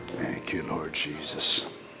Thank you, Lord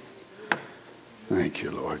Jesus. Thank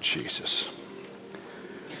you, Lord Jesus.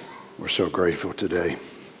 We're so grateful today.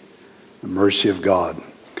 The mercy of God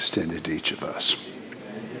extended to each of us.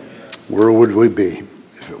 Where would we be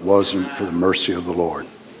if it wasn't for the mercy of the Lord?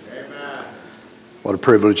 What a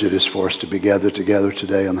privilege it is for us to be gathered together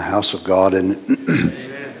today in the house of God. And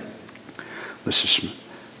let's just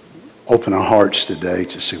open our hearts today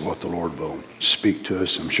to see what the Lord will speak to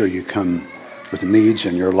us. I'm sure you come with needs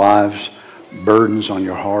in your lives, burdens on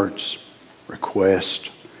your hearts, requests.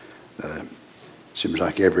 Seems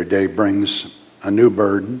like every day brings a new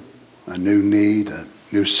burden, a new need, a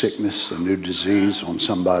new sickness, a new disease on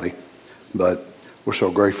somebody. But we're so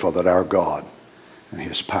grateful that our God and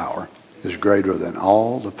His power is greater than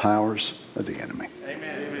all the powers of the enemy.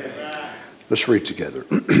 Amen. Let's read together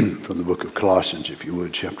from the book of Colossians, if you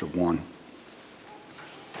would, chapter 1.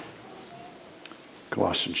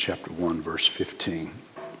 Colossians chapter 1, verse 15.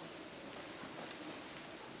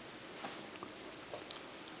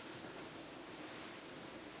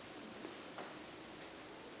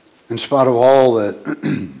 In spite of all that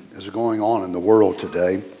is going on in the world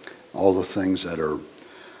today, all the things that are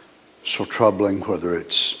so troubling, whether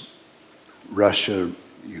it's Russia,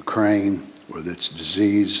 Ukraine, whether it's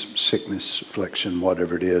disease, sickness, affliction,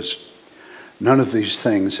 whatever it is, none of these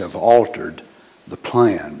things have altered the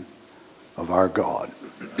plan of our God.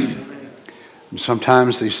 And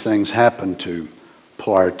sometimes these things happen to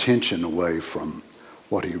pull our attention away from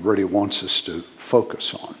what He really wants us to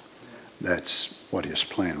focus on. That's what His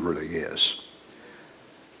plan really is.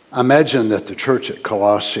 I imagine that the church at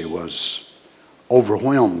Colossae was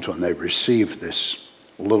overwhelmed when they received this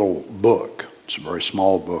little book. It's a very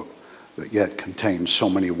small book, but yet contains so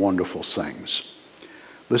many wonderful things.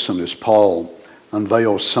 Listen as Paul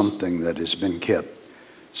unveils something that has been kept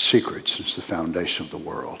secret since the foundation of the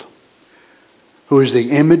world. Who is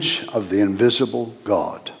the image of the invisible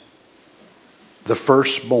God, the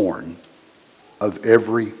firstborn of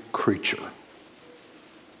every creature.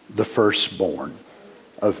 The firstborn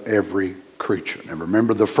of every creature. Now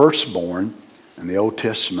remember, the firstborn in the Old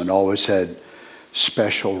Testament always had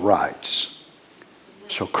special rights.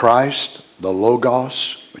 So Christ, the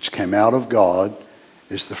Logos, which came out of God,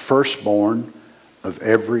 is the firstborn of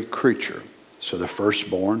every creature. So the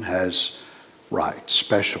firstborn has rights,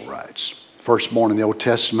 special rights. Firstborn in the Old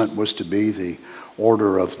Testament was to be the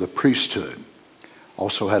order of the priesthood.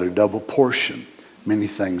 Also had a double portion. Many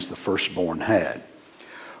things the firstborn had.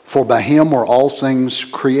 For by Him were all things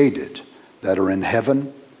created that are in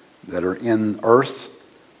heaven, that are in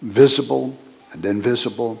earth, visible and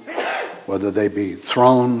invisible, whether they be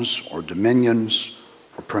thrones or dominions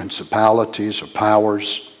or principalities or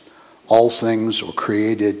powers. All things were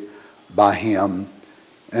created by Him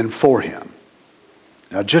and for Him.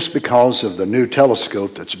 Now, just because of the new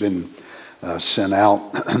telescope that's been sent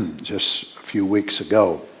out just a few weeks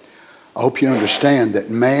ago, I hope you understand that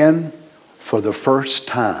man, for the first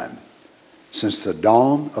time since the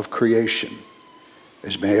dawn of creation,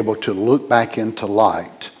 has been able to look back into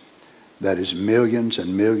light that is millions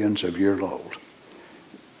and millions of years old.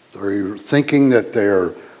 They're thinking that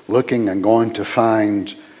they're looking and going to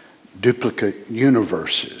find duplicate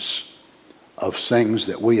universes of things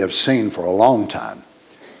that we have seen for a long time.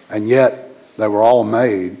 And yet, they were all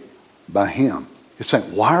made by Him. You're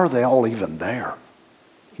saying, why are they all even there?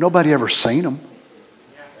 Nobody ever seen them.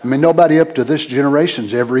 I mean, nobody up to this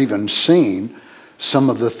generation's ever even seen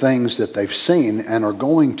some of the things that they've seen and are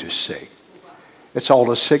going to see. It's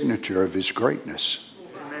all a signature of His greatness.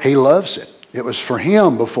 He loves it. It was for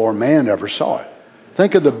Him before man ever saw it.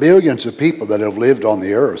 Think of the billions of people that have lived on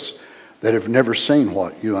the earth that have never seen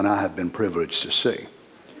what you and I have been privileged to see.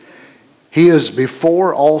 He is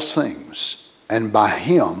before all things, and by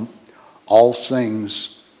Him all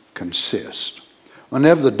things consist.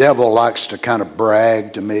 Whenever the devil likes to kind of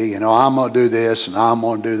brag to me, I'm going to do this, and I'm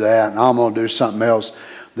going to do that, and I'm going to do something else,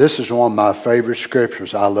 this is one of my favorite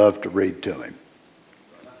scriptures I love to read to him.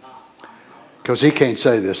 Because he can't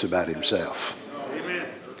say this about himself. Amen.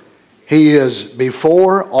 He is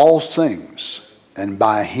before all things, and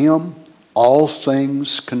by Him all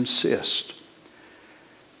things consist.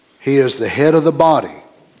 He is the head of the body,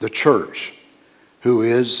 the church, who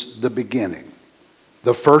is the beginning,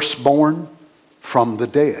 the firstborn from the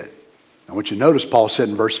dead. I want you to notice Paul said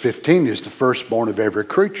in verse 15, He's the firstborn of every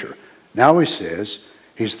creature. Now he says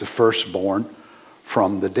He's the firstborn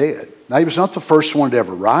from the dead. Now He was not the first one to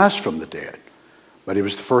ever rise from the dead, but He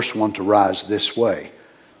was the first one to rise this way,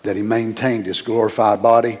 that He maintained His glorified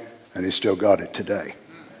body, and He's still got it today.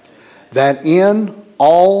 That in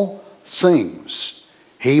all things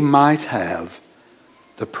He might have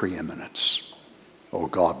the preeminence. Oh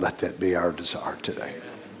God, let that be our desire today.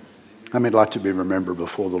 I mean, I'd like to be remembered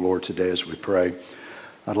before the Lord today as we pray.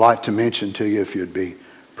 I'd like to mention to you, if you'd be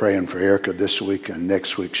praying for Erica this week and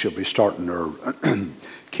next week, she'll be starting her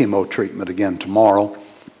chemo treatment again tomorrow,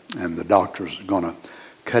 and the doctor's going to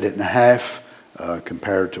cut it in half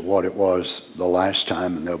compared to what it was the last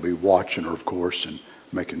time, and they'll be watching her, of course, and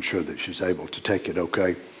making sure that she's able to take it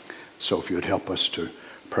okay. So if you would help us to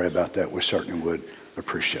pray about that, we certainly would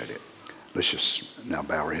appreciate it. Let's just now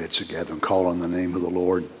bow our heads together and call on the name of the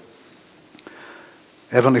Lord.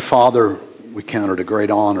 Heavenly Father, we count it a great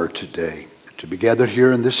honor today to be gathered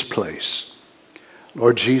here in this place.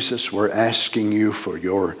 Lord Jesus, we're asking you for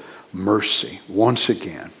your mercy once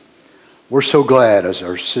again. We're so glad, as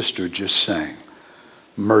our sister just sang,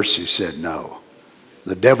 mercy said no.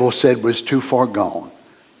 The devil said was too far gone.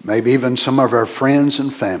 Maybe even some of our friends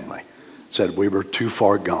and family said we were too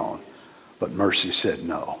far gone. But mercy said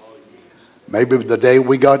no. Maybe the day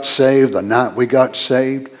we got saved, the night we got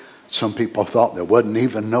saved, some people thought there wasn't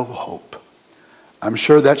even no hope. I'm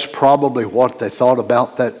sure that's probably what they thought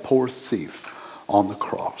about that poor thief on the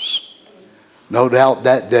cross. No doubt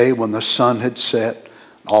that day when the sun had set,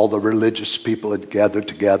 all the religious people had gathered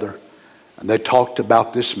together, and they talked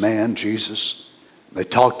about this man, Jesus. They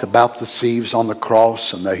talked about the thieves on the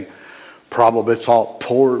cross, and they probably thought,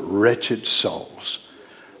 poor wretched souls.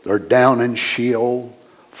 They're down in Sheol,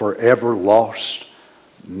 forever lost,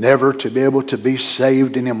 never to be able to be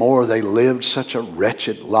saved anymore. They lived such a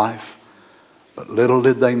wretched life. But little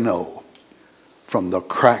did they know, from the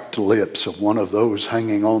cracked lips of one of those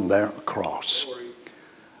hanging on that cross,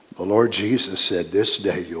 the Lord Jesus said, this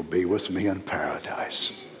day you'll be with me in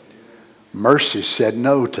paradise. Mercy said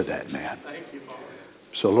no to that man.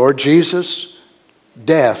 So Lord Jesus,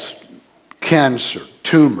 death, cancer,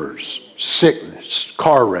 tumors, sickness,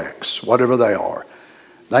 car wrecks, whatever they are,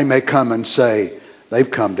 they may come and say they've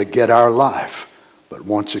come to get our life. But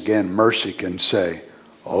once again, mercy can say,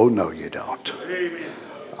 oh, no, you don't. Amen.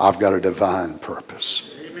 I've got a divine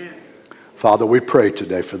purpose. Amen. Father, we pray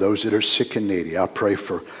today for those that are sick and needy. I pray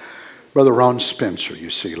for Brother Ron Spencer. You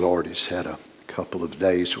see, Lord, he's had a couple of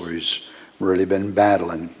days where he's really been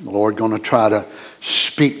battling. The Lord going to try to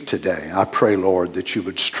speak today. I pray, Lord, that you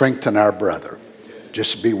would strengthen our brother.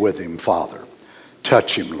 Just be with him, Father.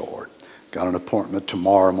 Touch him, Lord. Got an appointment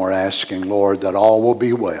tomorrow, and we're asking, Lord, that all will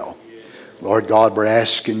be well. Lord God, we're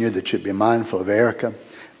asking you that you'd be mindful of Erica.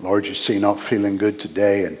 Lord, you see not feeling good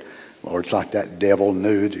today, and Lord, it's like that devil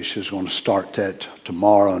knew that she was going to start that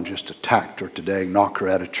tomorrow and just attacked her today, knock her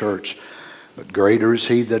out of church. But greater is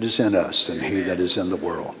he that is in us than he that is in the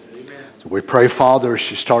world. So we pray, Father, as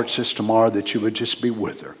she starts this tomorrow, that you would just be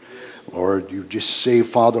with her. Lord, you just see,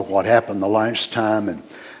 Father, what happened the last time, and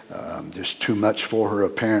just too much for her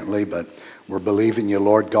apparently, but we're believing you,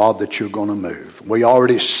 Lord God, that you're going to move. We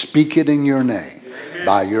already speak it in your name. Amen.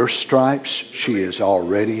 By your stripes, she is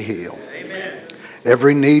already healed. Amen.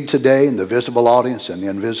 Every need today in the visible audience and the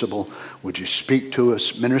invisible, would you speak to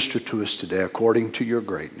us, minister to us today according to your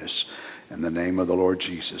greatness. In the name of the Lord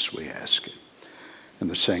Jesus, we ask it. And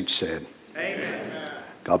the saints said, amen.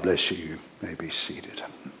 God bless you. You may be seated.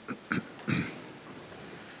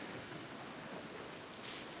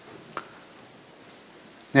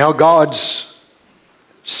 Now, God's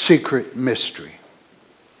secret mystery,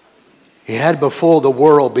 he had before the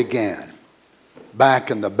world began, back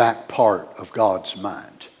in the back part of God's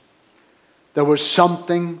mind. There was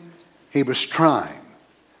something he was trying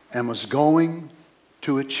and was going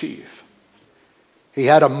to achieve. He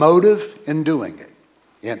had a motive in doing it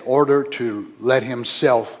in order to let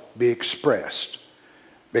himself be expressed.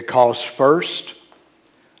 Because first,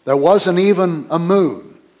 there wasn't even a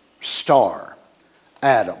moon, star,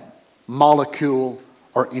 atom, molecule,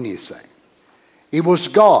 or anything. He was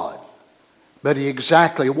God, but he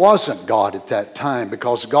exactly wasn't God at that time,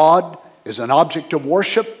 because God is an object of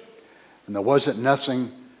worship, and there wasn't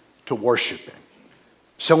nothing to worship him.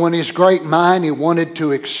 So in his great mind, he wanted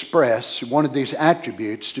these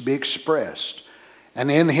attributes to be expressed. And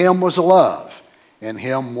in him was love. In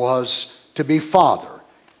him was to be Father.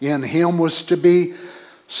 In him was to be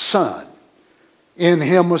Son. In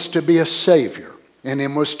him was to be a Savior. In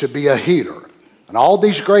him was to be a healer. And all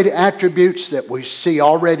these great attributes that we see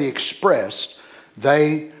already expressed,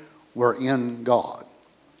 they were in God.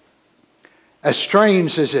 As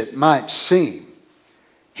strange as it might seem,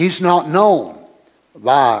 he's not known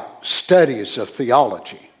by studies of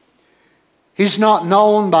theology. He's not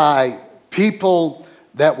known by people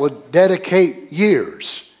that would dedicate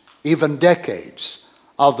years, even decades,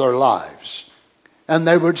 of their lives. And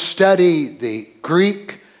they would study the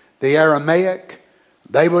Greek, the Aramaic.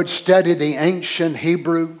 They would study the ancient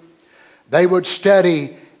Hebrew. They would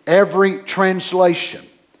study every translation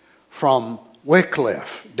from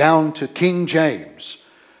Wycliffe down to King James,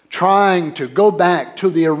 trying to go back to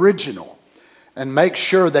the original and make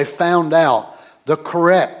sure they found out the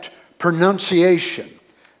correct pronunciation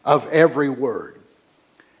of every word.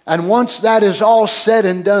 And once that is all said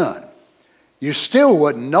and done, you still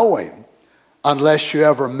wouldn't know him unless you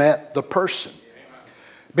ever met the person.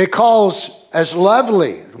 Because as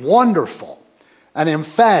lovely, wonderful, and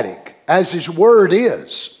emphatic as his word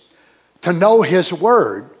is, to know his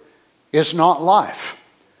word is not life,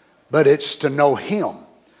 but it's to know him,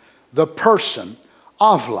 the person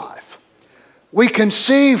of life. We can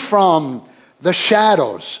see from the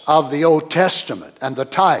shadows of the Old Testament and the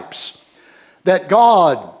types that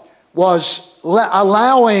God was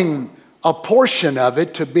allowing a portion of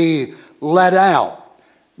it to be let out,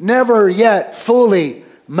 never yet fully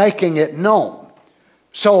making it known.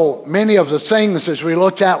 So many of the things, as we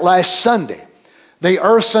looked at last Sunday, the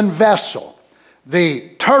earthen vessel, the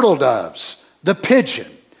turtle doves, the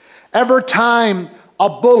pigeon, every time a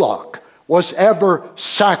bullock was ever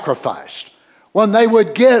sacrificed, when they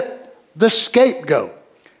would get the scapegoat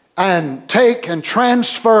and take and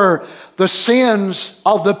transfer the sins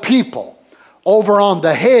of the people over on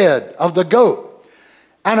the head of the goat,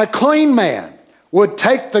 and a clean man would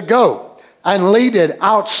take the goat and lead it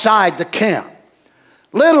outside the camp.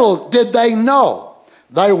 Little did they know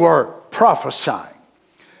they were prophesying.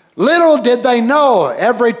 Little did they know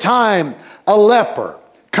every time a leper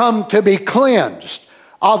come to be cleansed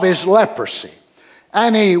of his leprosy,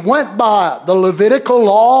 and he went by the Levitical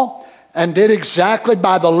law and did exactly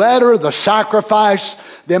by the letter, the sacrifice,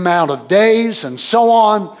 the amount of days, and so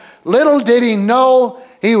on. Little did he know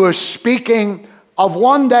he was speaking of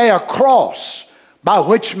one day a cross by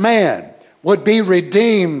which man would be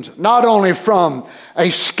redeemed not only from a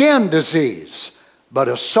skin disease, but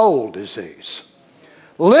a soul disease.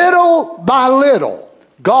 Little by little,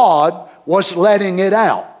 God was letting it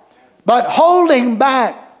out, but holding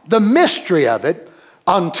back the mystery of it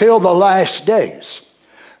until the last days.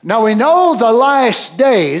 Now we know the last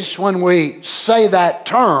days, when we say that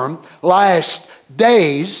term, last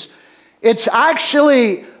days, it's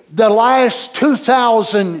actually the last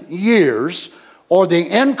 2,000 years, or the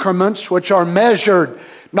increments which are measured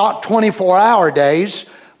not 24-hour days,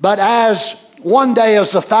 but as one day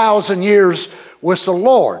is 1,000 years with the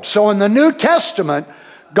Lord. So in the New Testament,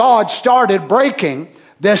 God started breaking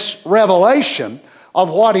this revelation of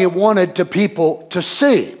what he wanted to people to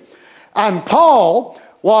see. And Paul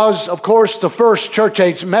was, of course, the first church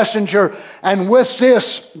age messenger, and with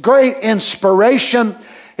this great inspiration,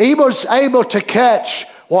 he was able to catch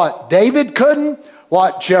what David couldn't,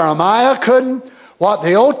 what Jeremiah couldn't, what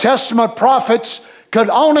the Old Testament prophets could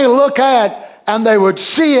only look at, and they would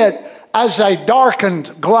see it as a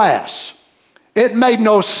darkened glass. It made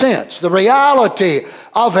no sense. The reality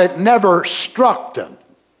of it never struck them.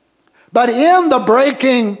 But in the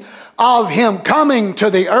breaking of him coming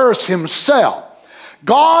to the earth himself,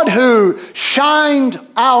 God, who shined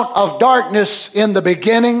out of darkness in the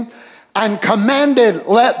beginning and commanded,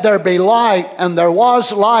 "Let there be light," and there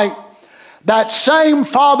was light, that same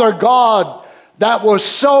Father God that was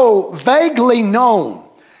so vaguely known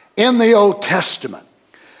in the Old Testament.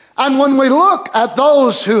 And when we look at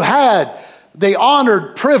those who had the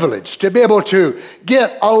honored privilege to be able to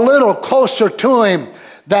get a little closer to him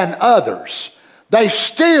than others, they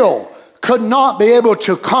still could not be able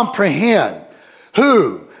to comprehend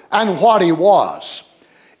who and what he was.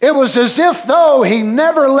 It was as if though he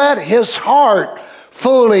never let his heart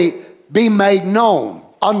fully be made known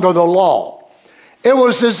under the law. It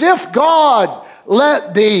was as if God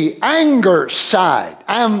let the anger side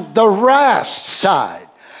and the wrath side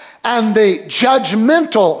and the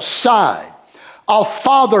judgmental side of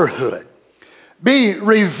fatherhood be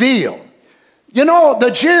revealed. You know,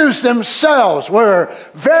 the Jews themselves were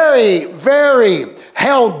very, very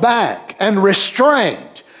held back and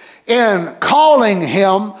restrained in calling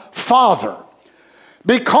him Father,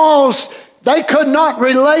 because they could not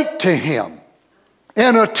relate to him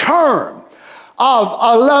in a term of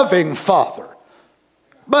a loving Father.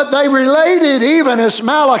 But they related, even as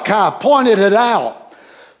Malachi pointed it out,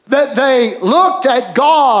 that they looked at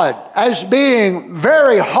God as being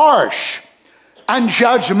very harsh and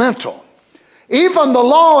judgmental. Even the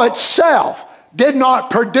law itself did not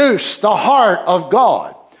produce the heart of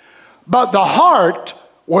God, but the heart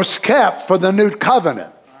was kept for the new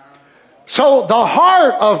covenant. So the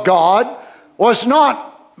heart of God was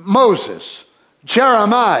not Moses,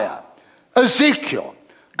 Jeremiah, Ezekiel.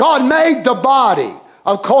 God made the body,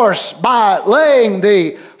 of course, by laying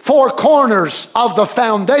the four corners of the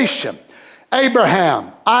foundation: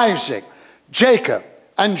 Abraham, Isaac, Jacob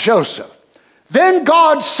and Joseph. Then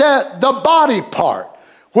God set the body part,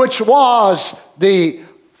 which was the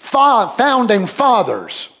founding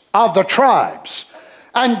fathers of the tribes.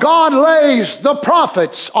 And God lays the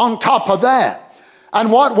prophets on top of that.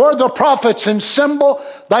 And what were the prophets in symbol?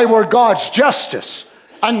 They were God's justice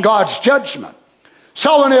and God's judgment.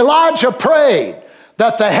 So when Elijah prayed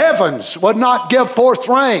that the heavens would not give forth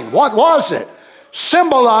rain, what was it?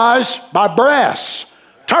 Symbolized by brass,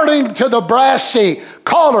 turning to the brassy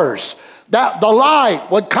colors, that the light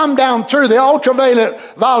would come down through the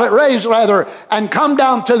ultraviolet rays and come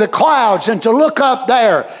down to the clouds, and to look up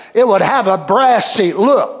there, it would have a brassy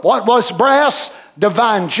look. What was brass?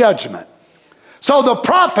 Divine judgment. So the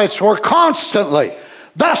prophets were constantly,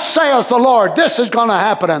 thus saith the Lord, this is going to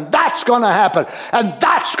happen, and that's going to happen, and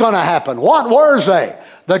that's going to happen. What were they?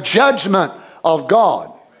 The judgment of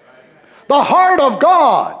God. The heart of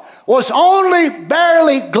God was only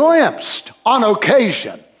barely glimpsed on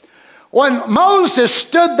occasion. When Moses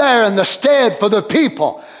stood there in the stead for the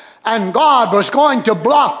people, and God was going to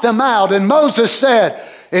blot them out, and Moses said,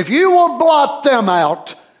 if you will blot them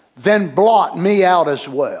out, then blot me out as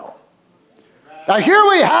well. Now here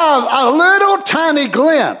we have a little tiny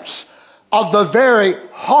glimpse of the very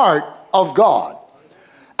heart of God.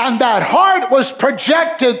 And that heart was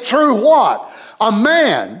projected through what? A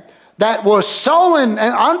man that was so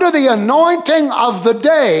under the anointing of the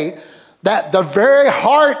day, that the very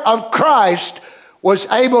heart of Christ was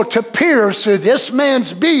able to pierce through this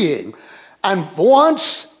man's being. And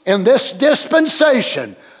once in this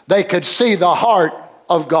dispensation, they could see the heart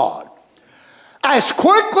of God. As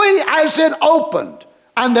quickly as it opened,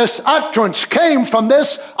 and this utterance came from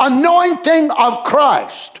this anointing of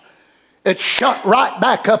Christ, it shut right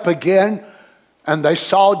back up again, and they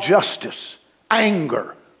saw justice,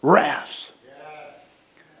 anger, wrath.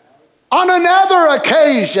 On another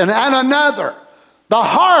occasion and another, the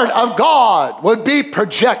heart of God would be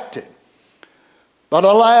projected. But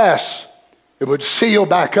alas, it would seal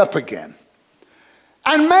back up again.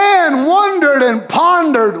 And man wondered and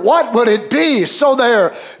pondered, what would it be? So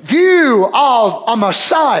their view of a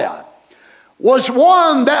Messiah was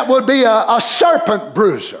one that would be a serpent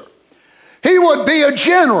bruiser. He would be a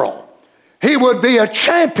general. He would be a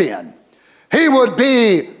champion. He would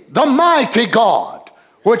be the mighty God,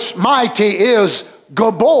 which mighty is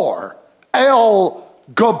Gabor, El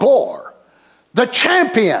Gabor, the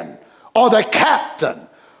champion or the captain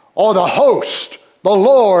or the host, the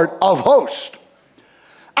Lord of hosts.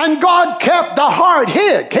 And God kept the heart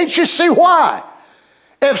hid. Can't you see why?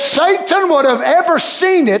 If Satan would have ever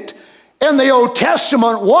seen it in the Old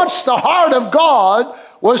Testament, once the heart of God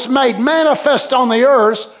was made manifest on the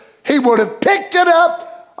earth, he would have picked it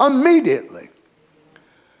up immediately.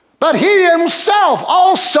 But he himself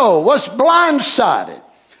also was blindsided. I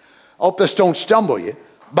hope this don't stumble you.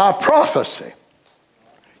 By prophecy.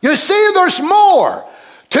 You see, there's more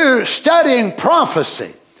to studying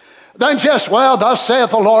prophecy than just, well, thus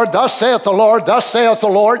saith the Lord, thus saith the Lord, thus saith the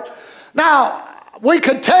Lord. Now, we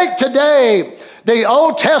could take today the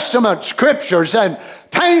Old Testament scriptures and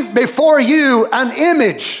paint before you an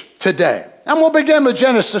image today. And we'll begin with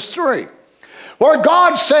Genesis 3, where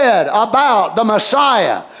God said about the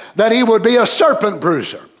Messiah that he would be a serpent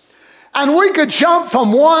bruiser. And we could jump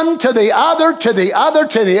from one to the other, to the other,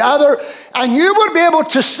 to the other, and you would be able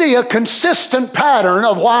to see a consistent pattern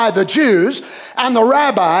of why the Jews and the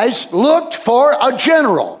rabbis looked for a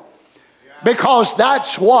general. Because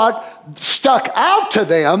that's what stuck out to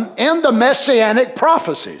them in the Messianic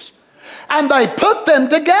prophecies. And they put them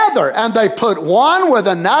together, and they put one with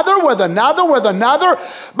another, with another, with another.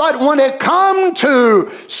 But when it come to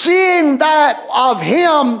seeing that of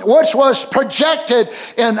him which was projected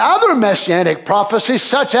in other Messianic prophecies,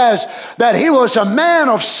 such as that he was a man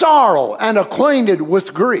of sorrow and acquainted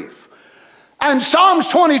with grief. And Psalms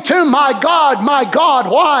 22, my God,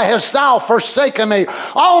 why hast thou forsaken me?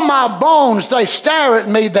 All my bones, they stare at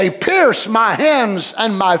me, they pierce my hands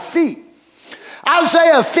and my feet.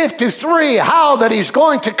 Isaiah 53, how that he's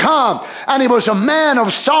going to come, and he was a man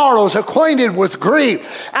of sorrows, acquainted with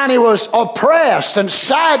grief, and he was oppressed, and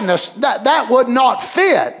sadness, that would not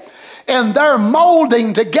fit in their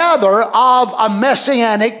molding together of a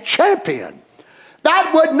messianic champion.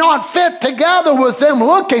 That would not fit together with them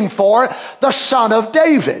looking for the Son of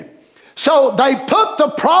David. So they put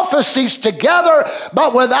the prophecies together,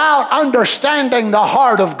 but without understanding the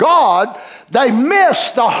heart of God, they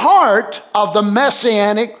missed the heart of the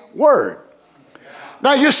messianic word.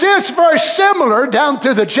 Now you see, it's very similar down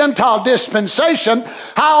through the Gentile dispensation,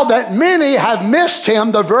 how that many have missed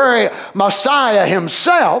him, the very Messiah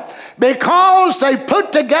himself, because they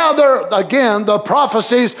put together, again, the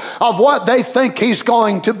prophecies of what they think he's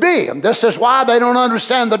going to be. And this is why they don't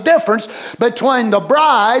understand the difference between the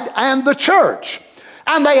bride and the church.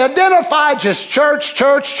 And they identify just church,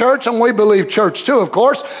 church, church, and we believe church too, of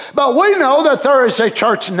course. But we know that there is a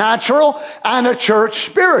church natural and a church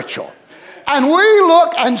spiritual. And we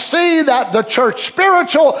look and see that the church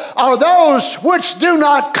spiritual are those which do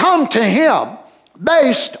not come to him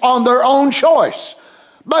based on their own choice,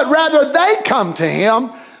 but rather they come to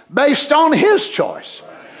him based on his choice.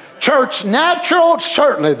 Church natural,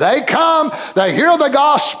 certainly they come, they hear the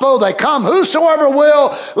gospel, they come, whosoever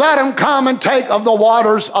will, let him come and take of the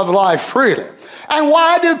waters of life freely. And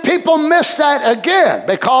why do people miss that again?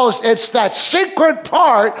 Because it's that secret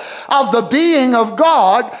part of the being of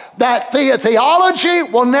God that theology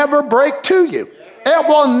will never break to you. It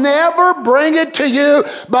will never bring it to you,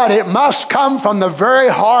 but it must come from the very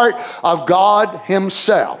heart of God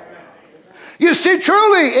himself. You see,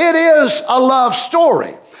 truly it is a love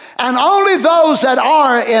story. And only those that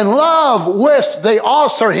are in love with the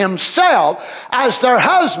author himself as their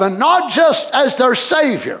husband, not just as their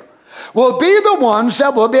Savior, will be the ones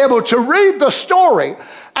that will be able to read the story,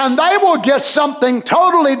 and they will get something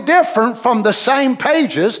totally different from the same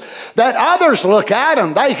pages that others look at,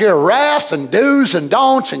 and they hear wrath and do's and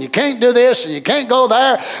don'ts, and you can't do this, and you can't go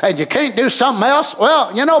there, and you can't do something else.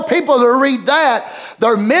 Well, you know, people that read that,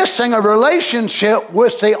 they're missing a relationship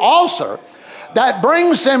with the author that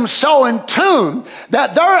brings them so in tune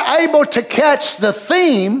that they're able to catch the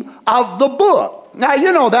theme of the book. Now,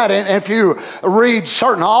 you know that if you read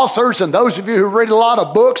certain authors, and those of you who read a lot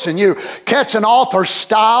of books, and you catch an author's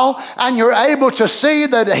style, and you're able to see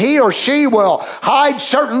that he or she will hide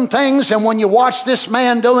certain things, and when you watch this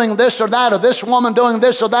man doing this or that, or this woman doing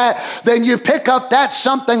this or that, then you pick up that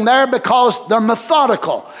something there because they're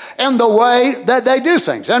methodical in the way that they do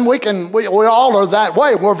things. And we all are that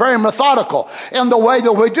way. We're very methodical in the way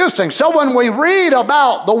that we do things. So when we read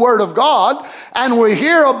about the Word of God, and we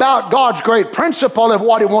hear about God's great principle of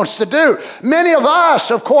what he wants to do, many of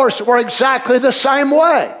us, of course, were exactly the same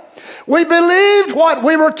way. We believed what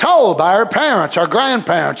we were told by our parents, our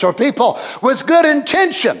grandparents, or people with good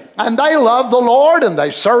intention. And they loved the Lord, and they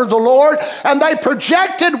served the Lord, and they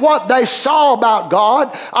projected what they saw about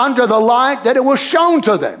God under the light that it was shown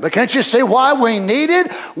to them. But can't you see why we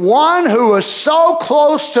needed one who was so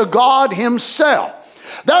close to God himself?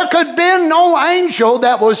 There could be no angel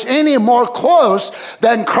that was any more close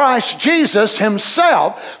than Christ Jesus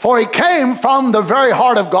himself, for he came from the very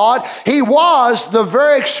heart of God. He was the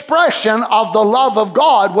very expression of the love of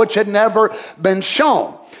God, which had never been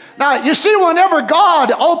shown. Now, you see, whenever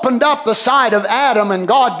God opened up the side of Adam, and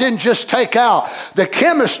God didn't just take out the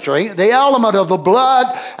chemistry, the element of the blood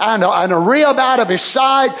and a rib out of his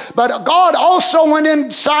side, but God also went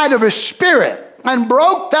inside of his spirit and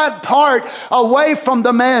broke that part away from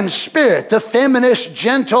the man's spirit, the feminist,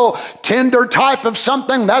 gentle, tender type of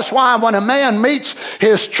something. That's why when a man meets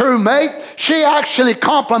his true mate, she actually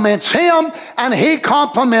compliments him and he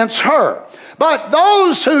compliments her. But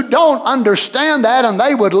those who don't understand that, and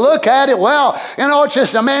they would look at it, well, you know, it's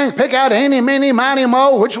just a man pick out any, mini, miny,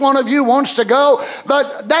 mo, which one of you wants to go?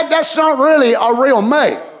 But that's not really a real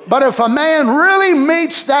mate. But if a man really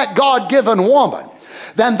meets that God-given woman,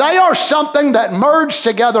 then they are something that merged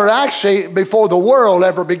together actually before the world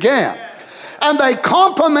ever began. And they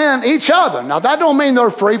complement each other. Now, that don't mean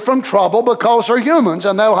they're free from trouble, because they're humans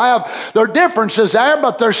and they'll have their differences there,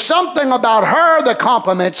 but there's something about her that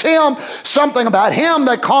complements him, something about him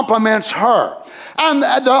that complements her. And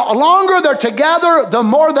the longer they're together, the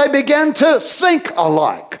more they begin to think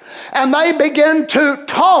alike. And they begin to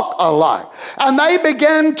talk alike. And they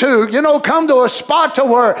begin to, come to a spot to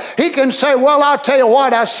where he can say, well, I'll tell you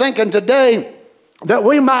what, I was thinking today that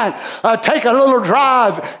we might take a little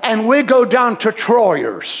drive and we go down to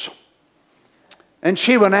Troyer's. And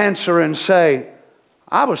she would answer and say,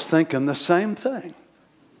 I was thinking the same thing.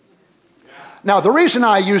 Now, the reason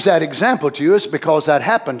I use that example to you is because that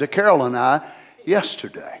happened to Carol and I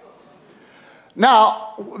yesterday.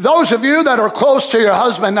 Now, those of you that are close to your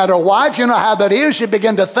husband and your wife, you know how that is. You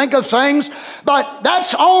begin to think of things, but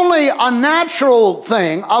that's only a natural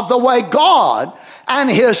thing of the way God and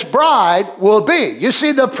his bride will be. You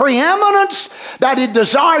see, the preeminence that he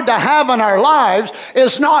desired to have in our lives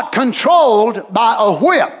is not controlled by a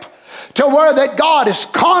whip. to where that God is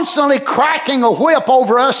constantly cracking a whip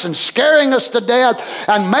over us and scaring us to death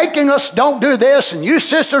and making us don't do this, and you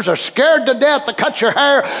sisters are scared to death to cut your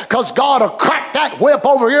hair because God will crack that whip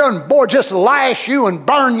over here and boy, just lash you and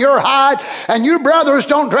burn your hide, and you brothers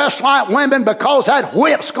don't dress like women because that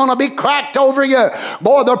whip's going to be cracked over you.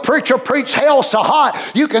 Boy, the preacher preached hell so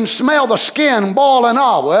hot you can smell the skin boiling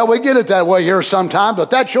off. Well, we get it that way here sometimes, but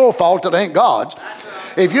that's your fault, it ain't God's.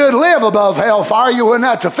 If you'd live above hellfire, you wouldn't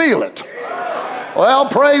have to feel it. Well,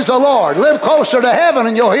 praise the Lord. Live closer to heaven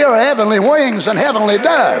and you'll hear heavenly wings and heavenly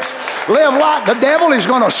doves. Live like the devil, he's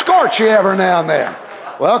going to scorch you every now and then.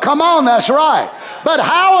 Well, come on, that's right. But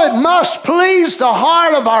how it must please the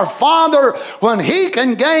heart of our Father when He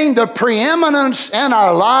can gain the preeminence in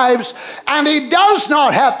our lives, and He does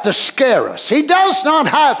not have to scare us. He does not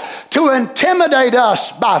have to intimidate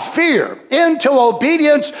us by fear into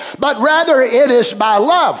obedience, but rather it is by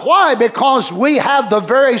love. Why? Because we have the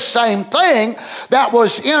very same thing that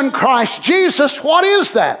was in Christ Jesus. What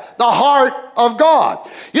is that? The heart of God.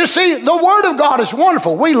 You see, the Word of God is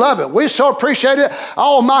wonderful. We love it. We so appreciate it.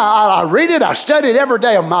 Oh my, I read it. I study it every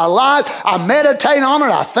day of my life. I meditate on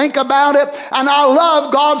it. I think about it. And I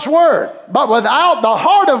love God's Word. But without the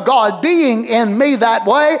heart of God being in me that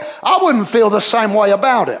way, I wouldn't feel the same way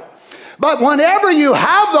about it. But whenever you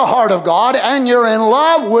have the heart of God and you're in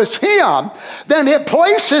love with Him, then it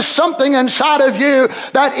places something inside of you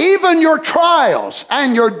that even your trials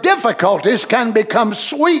and your difficulties can become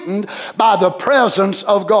sweetened by the presence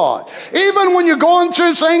of God. Even when you're going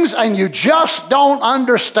through things and you just don't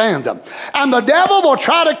understand them. And the devil will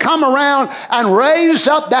try to come around and raise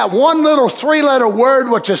up that one little three-letter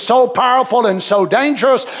word which is so powerful and so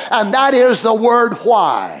dangerous, and that is the word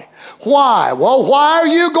why. Why? Well, why are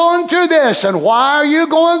you going through this? And why are you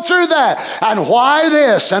going through that? And why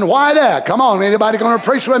this? And why that? Come on, anybody going to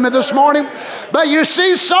preach with me this morning? But you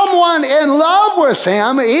see someone in love with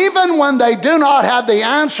Him, even when they do not have the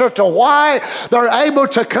answer to why, they're able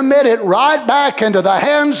to commit it right back into the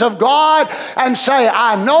hands of God and say,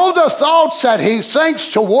 I know the thoughts that He thinks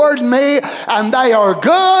toward me, and they are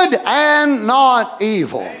good and not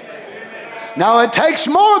evil. Now, it takes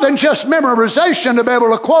more than just memorization to be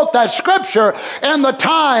able to quote that scripture in the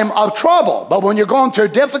time of trouble. But when you're going through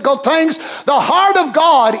difficult things, the heart of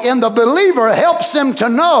God in the believer helps them to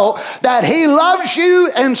know that He loves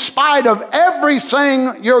you in spite of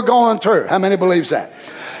everything you're going through. How many believes that?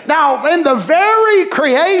 Now, in the very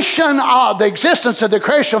creation of the existence of the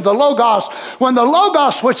creation of the Logos, when the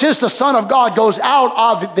Logos, which is the Son of God, goes out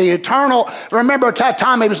of the eternal, remember at that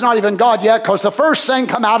time He was not even God yet, because the first thing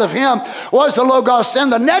come out of Him was the Logos. Then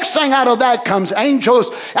the next thing out of that comes angels,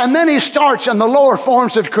 and then He starts in the lower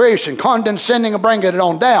forms of creation, condescending and bringing it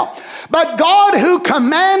on down. But God, who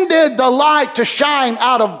commanded the light to shine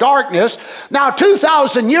out of darkness, now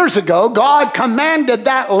 2,000 years ago, God commanded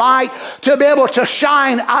that light to be able to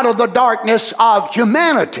shine out of the darkness of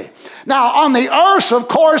humanity. Now, on the earth, of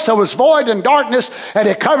course, there was void and darkness, and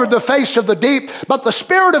it covered the face of the deep. But the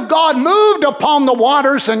Spirit of God moved upon the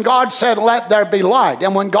waters, and God said, let there be light.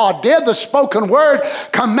 And when God did, the spoken word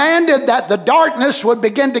commanded that the darkness would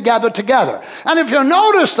begin to gather together. And if you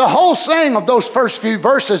notice the whole thing of those first few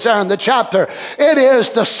verses there in the chapter, it is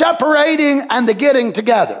the separating and the getting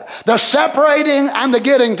together. The separating and the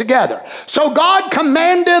getting together. So God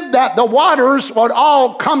commanded that the waters would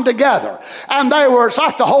all come together. And they were, it's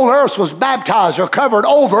like the whole earth was baptized or covered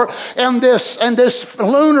over in this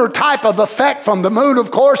lunar type of effect from the moon,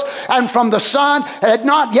 of course, and from the sun. It had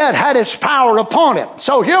not yet had its power upon it.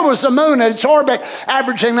 So here was the moon in its orbit,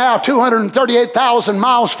 averaging now 238,000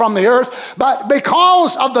 miles from the earth. But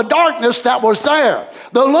because of the darkness that was there,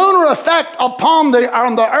 the lunar effect on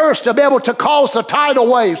the earth to be able to cause the tidal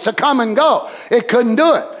waves to come and go, it couldn't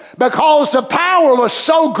do it. Because the power was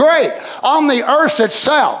so great on the earth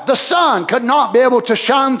itself, the sun could not be able to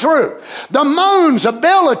shine through. The moon's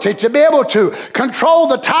ability to be able to control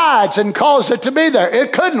the tides and cause it to be there,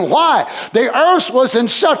 it couldn't. Why? The earth was in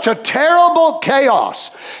such a terrible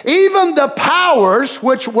chaos. Even the powers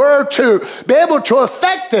which were to be able to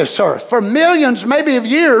affect this earth for millions, maybe of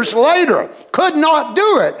years later, could not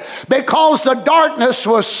do it because the darkness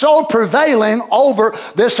was so prevailing over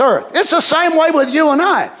this earth. It's the same way with you and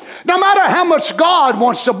I. No matter how much God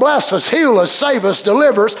wants to bless us, heal us, save us,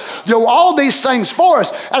 deliver us, do all these things for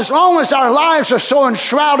us, as long as our lives are so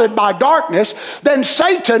enshrouded by darkness, then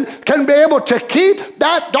Satan can be able to keep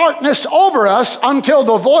that darkness over us until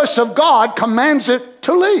the voice of God commands it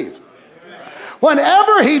to leave.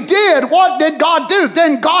 Whenever he did, what did God do?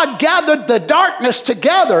 Then God gathered the darkness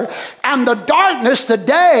together, and the darkness, the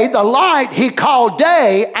day, the light, he called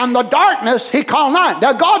day, and the darkness he called night.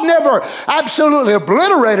 Now, God never absolutely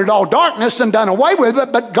obliterated all darkness and done away with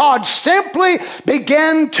it, but God simply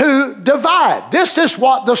began to divide. This is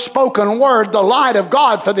what the spoken word, the light of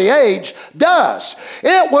God for the age, does.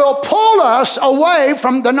 It will pull us away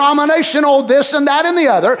from denominational this and that and the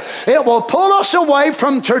other. It will pull us away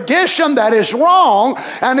from tradition that is wrong,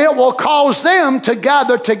 and it will cause them to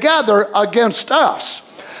gather together against us.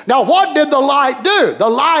 Now, what did the light do? The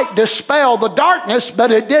light dispelled the darkness,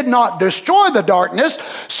 but it did not destroy the darkness.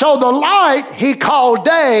 So the light he called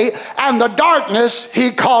day, and the darkness he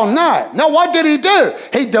called night. Now, what did he do?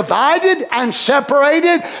 He divided and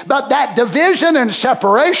separated, but that division and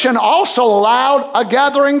separation also allowed a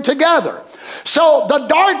gathering together. So the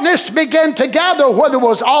darkness began to gather, whether it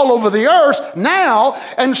was all over the earth. Now,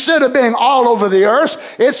 instead of being all over the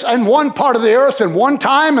earth, it's in one part of the earth in one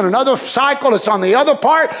time, and another cycle it's on the other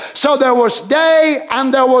part. So there was day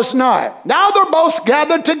and there was night. Now they're both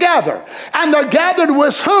gathered together. And they're gathered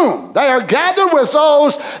with whom? They are gathered with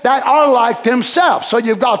those that are like themselves. So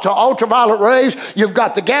you've got the ultraviolet rays, you've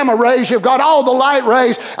got the gamma rays, you've got all the light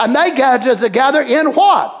rays, and they gather together in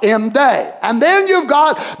what? In day. And then you've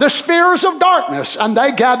got the spheres of darkness, and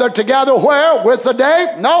they gathered together where? With the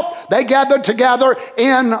day? Nope, they gathered together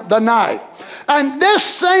in the night. And this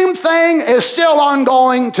same thing is still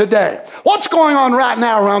ongoing today. What's going on right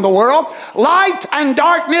now around the world? Light and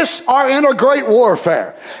darkness are in a great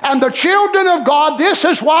warfare. And the children of God, this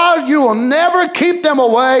is why you will never keep them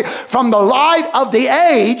away from the light of the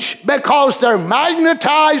age, because they're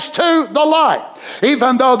magnetized to the light.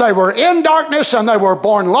 Even though they were in darkness and they were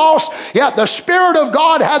born lost, yet the Spirit of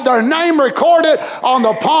God had their name recorded on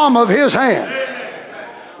the palm of his hand.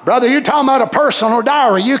 Brother, you're talking about a personal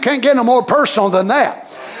diary. You can't get no more personal than that.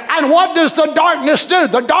 And what does the darkness do?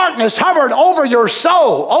 The darkness hovered over your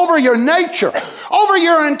soul, over your nature, over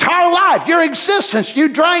your entire life, your existence. You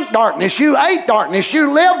drank darkness, you ate darkness,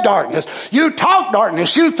 you lived darkness, you talked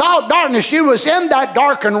darkness, you thought darkness. You was in that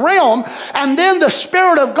darkened realm, and then the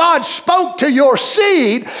Spirit of God spoke to your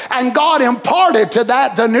seed, and God imparted to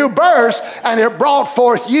that the new birth, and it brought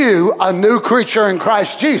forth you a new creature in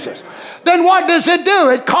Christ Jesus. Then what does it do?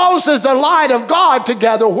 It causes the light of God to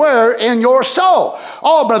gather where? In your soul.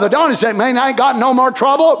 Oh, Brother Donnie said, man, I ain't got no more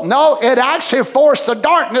trouble. No, it actually forced the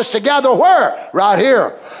darkness to gather where? Right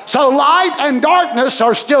here. So light and darkness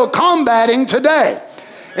are still combating today.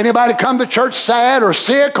 Anybody come to church sad or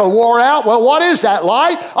sick or wore out? Well, what is that?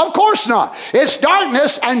 Light? Of course not. It's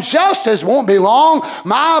darkness, and justice won't be long.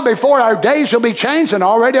 Before our days will be changed. And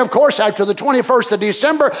already, of course, after the 21st of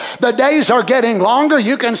December, the days are getting longer.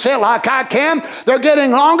 You can say it like I can. They're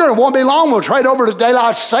getting longer. It won't be long. We'll trade over to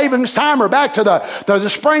daylight savings time or back to the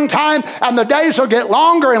springtime, and the days will get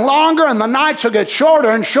longer and longer, and the nights will get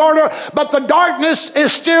shorter and shorter. But the darkness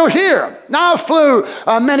is still here. Now, I flew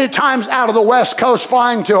many times out of the West Coast,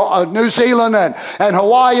 flying to New Zealand and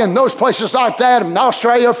Hawaii and those places like that, and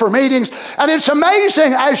Australia for meetings. And it's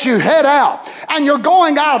amazing as you head out and you're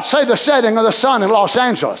going out, say the setting of the sun in Los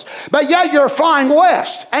Angeles, but yet you're flying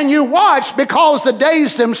west, and you watch, because the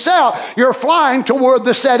days themselves, you're flying toward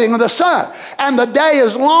the setting of the sun, and the day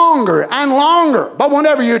is longer and longer. But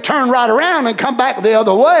whenever you turn right around and come back the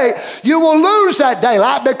other way, you will lose that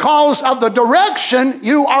daylight because of the direction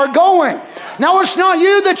you are going. Now, it's not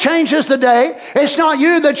you that changes the day. It's not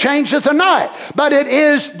you that changes the night. But it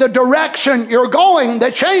is the direction you're going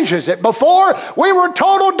that changes it. Before, we were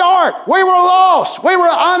total dark. We were lost. We were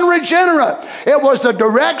unregenerate. It was the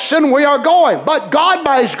direction we are going. But God,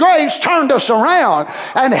 by His grace, turned us around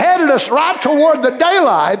and headed us right toward the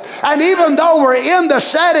daylight. And even though we're in the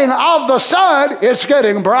setting of the sun, it's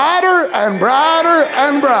getting brighter and brighter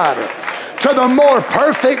and brighter to the more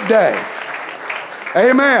perfect day.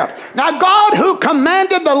 Amen. Now, God, who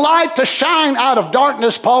commanded the light to shine out of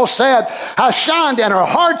darkness, Paul said, has shined in our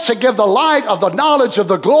hearts to give the light of the knowledge of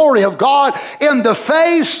the glory of God in the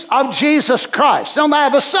face of Jesus Christ. Now,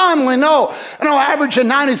 the sun, we know, averaging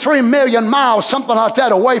 93 million miles, something like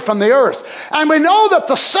that, away from the earth. And we know that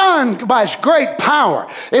the sun, by its great power,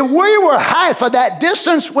 if we were half of that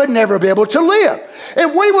distance, we'd never be able to live.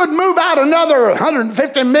 If we would move out another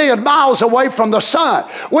 150 million miles away from the sun,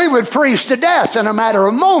 we would freeze to death in a matter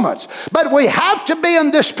of moments. But we have to be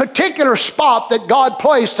in this particular spot that God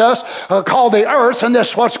placed us, called the earth, and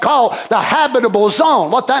this what's called the habitable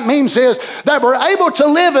zone. What that means is that we're able to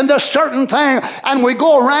live in this certain thing, and we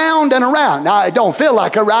go around and around. Now, it don't feel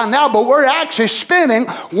like it right now, but we're actually spinning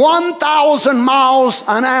 1,000 miles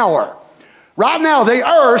an hour. Right now, the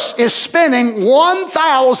earth is spinning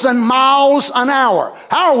 1,000 miles an hour.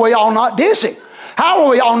 How are we all not dizzy? How are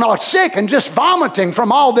we all not sick and just vomiting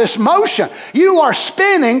from all this motion? You are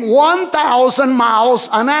spinning 1,000 miles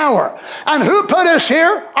an hour. And who put us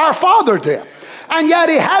here? Our Father did. And yet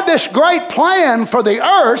he had this great plan for the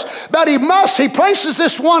earth, but he places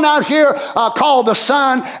this one out here called the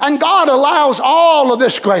sun, and God allows all of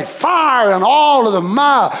this great fire and all of the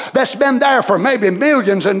mire that's been there for maybe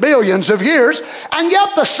millions and billions of years, and yet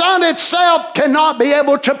the sun itself cannot be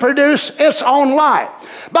able to produce its own light.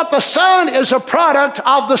 But the sun is a product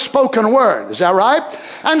of the spoken word. Is that right?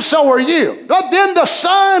 And so are you. But then the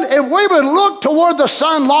sun, if we would look toward the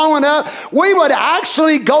sun long enough, we would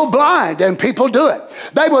actually go blind, and people do it.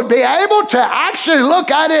 They would be able to actually look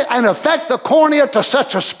at it and affect the cornea to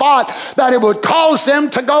such a spot that it would cause them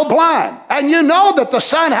to go blind. And you know that the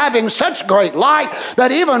sun having such great light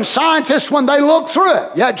that even scientists, when they look through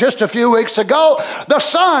it, yet just a few weeks ago, the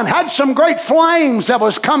sun had some great flames that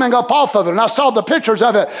was coming up off of it. And I saw the pictures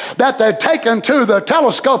of it that they'd taken to the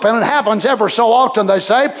telescope, and it happens ever so often, they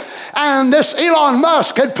say. And this Elon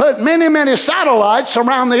Musk had put many, many satellites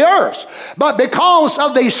around the earth. But because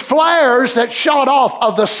of these flares that shot off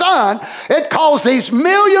of the sun, it caused these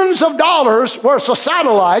millions of dollars worth of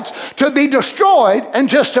satellites to be destroyed in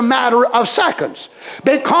just a matter of seconds.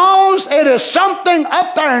 Because it is something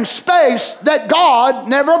up there in space that God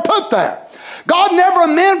never put there. God never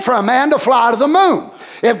meant for a man to fly to the moon.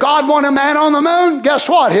 If God wanted a man on the moon, guess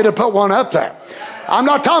what? He'd have put one up there. I'm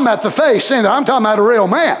not talking about the face either. I'm talking about a real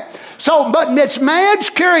man. So, but it's man's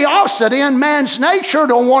curiosity and man's nature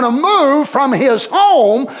to want to move from his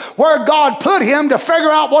home where God put him to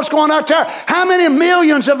figure out what's going on out there. How many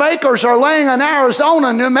millions of acres are laying in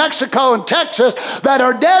Arizona, New Mexico, and Texas that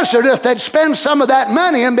are desert if they'd spend some of that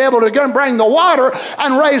money and be able to go and bring the water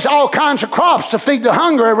and raise all kinds of crops to feed the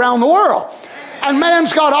hungry around the world? And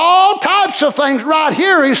man's got all types of things right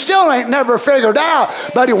here he still ain't never figured out,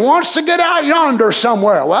 but he wants to get out yonder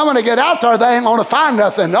somewhere. Well, when they get out there, they ain't going to find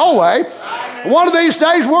nothing, no way. One of these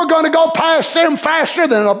days, we're going to go past them faster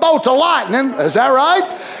than a bolt of lightning. Is that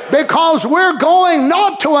right? Because we're going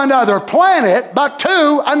not to another planet, but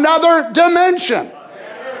to another dimension.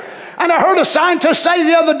 And I heard a scientist say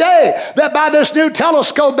the other day that by this new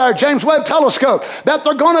telescope there, James Webb telescope, that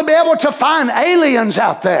they're going to be able to find aliens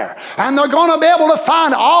out there. And they're going to be able to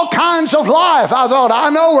find all kinds of life. I thought, I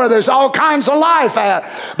know where there's all kinds of life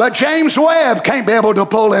at. But James Webb can't be able to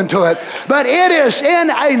pull into it. But it is in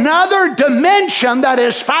another dimension that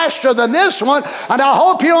is faster than this one. And I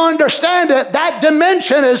hope you understand it. That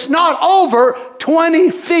dimension is not over 20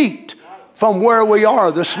 feet from where we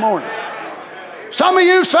are this morning. Some of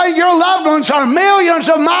you say your loved ones are millions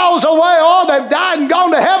of miles away. Oh, they've died and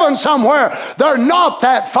gone to heaven somewhere. They're not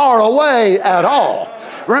that far away at all.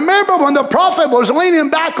 Remember when the prophet was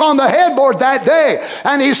leaning back on the headboard that day,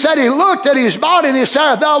 and he said he looked at his body and he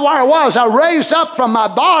said, "Thou where I was, I raised up from my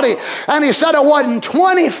body," and he said it wasn't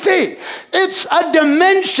 20 feet. It's a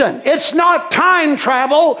dimension. It's not time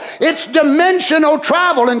travel. It's dimensional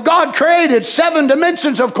travel. And God created 7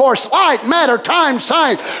 dimensions, of course: light, matter, time,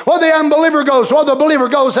 science. Where the unbeliever goes, where the believer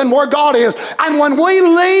goes, and where God is. And when we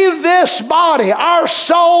leave this body, our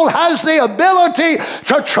soul has the ability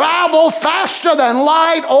to travel faster than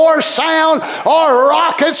light or sound or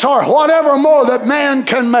rockets or whatever more that man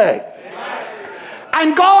can make.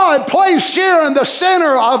 And God placed here in the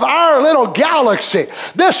center of our little galaxy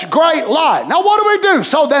this great light. Now what do?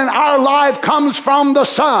 So then our life comes from the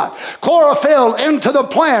sun. Chlorophyll into the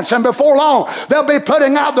plants, and before long they'll be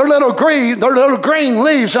putting out their little green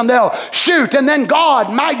leaves, and they'll shoot. And then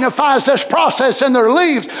God magnifies this process in their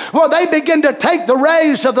leaves where they begin to take the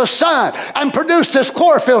rays of the sun and produce this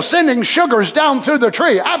chlorophyll, sending sugars down through the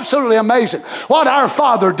tree. Absolutely amazing what our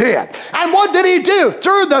Father did. And what did he do?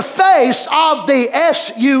 Through the face of the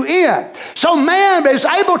S-U-N. So man is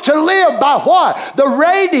able to live by what? The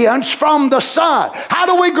radiance from the sun. How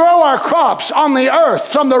do we grow our crops on the earth?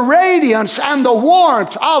 From the radiance and the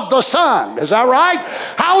warmth of the sun. Is that right?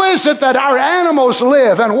 How is it that our animals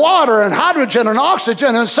live, and water and hydrogen and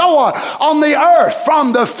oxygen and so on the earth?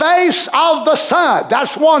 From the face of the sun.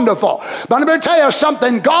 That's wonderful. But let me tell you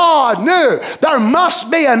something. God knew there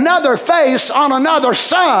must be another face on another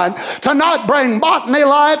sun to not bring botany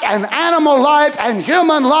life and animal life and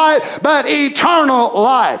human life, but eternal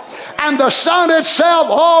life. And the sun itself,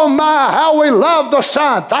 oh my, how we love the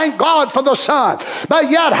sun. Thank God for the sun. But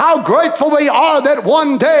yet how grateful we are that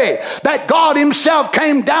one day that God himself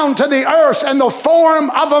came down to the earth in the form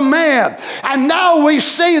of a man. And now we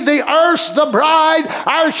see the earth, the bride,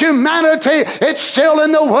 our humanity, it's still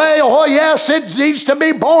in the way. Oh yes, it needs to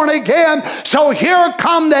be born again. So here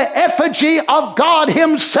come the effigies energy of God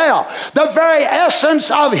himself, the very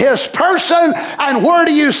essence of his person. And where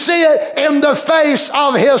do you see it? In the face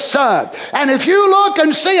of his Son. And if you look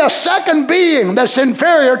and see a second being that's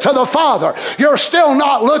inferior to the Father, you're still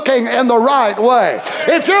not looking in the right way.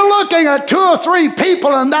 If you're looking at 2 or 3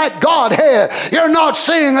 people in that Godhead, you're not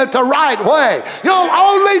seeing it the right way. You'll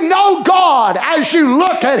only know God as you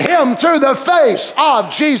look at him through the face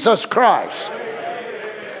of Jesus Christ.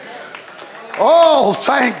 Oh,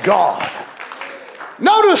 thank God.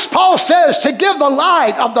 Notice Paul says to give the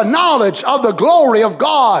light of the knowledge of the glory of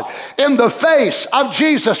God in the face of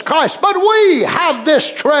Jesus Christ. But we have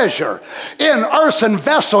this treasure in earthen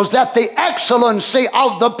vessels, that the excellency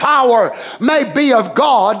of the power may be of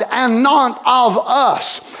God and not of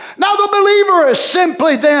us. Now the believer is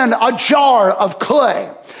simply then a jar of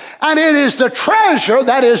clay. And it is the treasure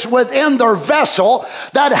that is within their vessel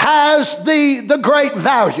that has the great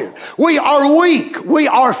value. We are weak. We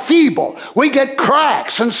are feeble. We get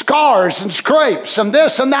cracks and scars and scrapes and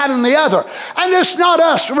this and that and the other. And it's not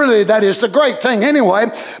us really that is the great thing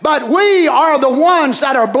anyway. But we are the ones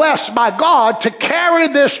that are blessed by God to carry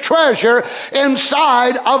this treasure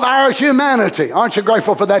inside of our humanity. Aren't you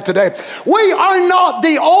grateful for that today? We are not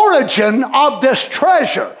the origin of this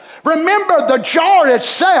treasure. Remember, the jar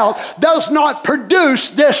itself does not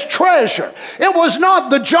produce this treasure. It was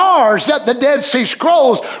not the jars that the Dead Sea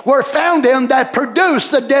Scrolls were found in that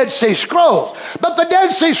produced the Dead Sea Scrolls. But the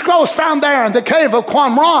Dead Sea Scrolls found there in the cave of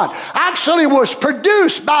Qumran actually was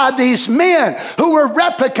produced by these men who were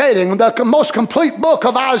replicating the most complete book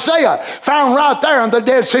of Isaiah, found right there in the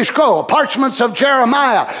Dead Sea Scroll. Parchments of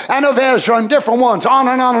Jeremiah and of Ezra and different ones. On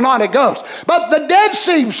and on and on it goes. But the Dead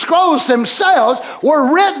Sea Scrolls themselves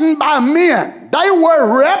were written by men. They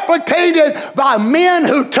were replicated by men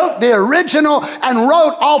who took the original and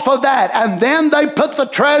wrote off of that. And then they put the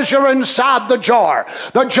treasure inside the jar.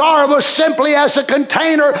 The jar was simply as a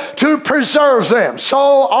container to preserve them.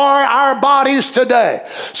 So are our bodies today.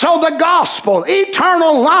 So the gospel,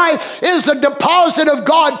 eternal life, is the deposit of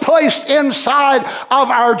God placed inside of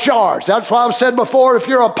our jars. That's why I've said before, if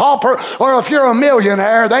you're a pauper or if you're a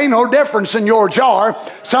millionaire, there ain't no difference in your jar.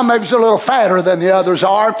 Some of you's a little fatter than the others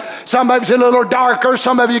are. Some of you's a little darker.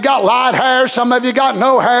 Some of you got light hair. Some of you got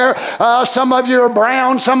no hair. Some of you are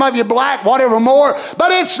brown. Some of you black, whatever more.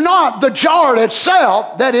 But it's not the jar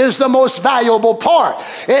itself that is the most valuable part.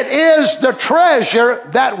 It is the treasure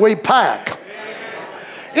that we pack.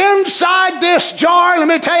 Inside this jar, let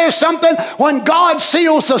me tell you something, when God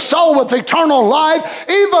seals the soul with eternal life,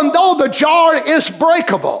 even though the jar is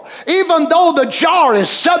breakable, even though the jar is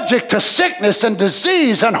subject to sickness and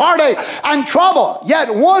disease and heartache and trouble,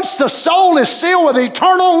 yet once the soul is sealed with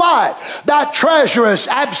eternal life, that treasure is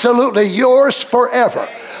absolutely yours forever.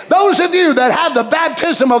 Those of you that have the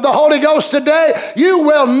baptism of the Holy Ghost today, you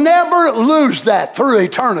will never lose that through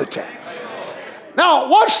eternity. Now,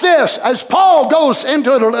 watch this as Paul goes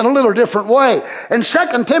into it in a little different way. In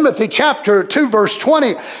 2 Timothy chapter 2, verse 20,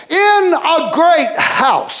 in a great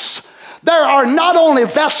house there are not only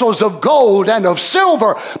vessels of gold and of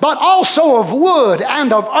silver, but also of wood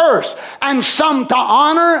and of earth, and some to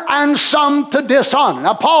honor and some to dishonor.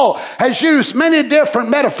 Now, Paul has used many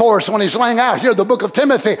different metaphors when he's laying out here the book of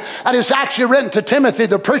Timothy, and it's actually written to Timothy,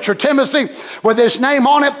 the preacher Timothy, with his name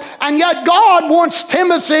on it. And yet God wants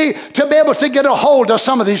Timothy to be able to get a hold of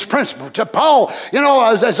some of these principles. To Paul, you know,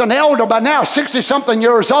 as an elder by now, 60-something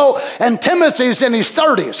years old, and Timothy's in his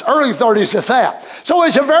 30s, early 30s at that. So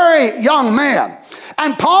he's a very young man.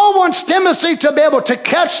 And Paul wants Timothy to be able to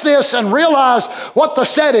catch this and realize what the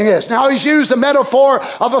setting is. Now, he's used the metaphor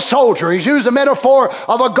of a soldier. He's used the metaphor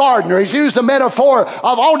of a gardener. He's used the metaphor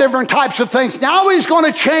of all different types of things. Now he's going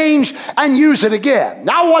to change and use it again.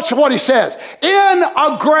 Now watch what he says. In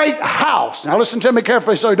a great house. Now listen to me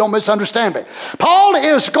carefully so you don't misunderstand me. Paul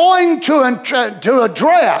is going to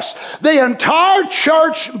address the entire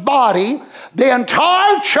church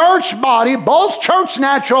body, both church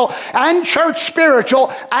natural and church spiritual,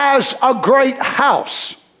 as a great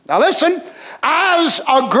house. Now listen, as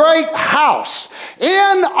a great house.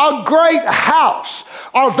 In a great house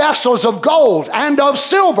are vessels of gold and of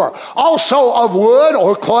silver, also of wood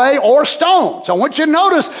or clay or stones. I want you to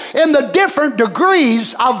notice in the different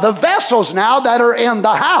degrees of the vessels now that are in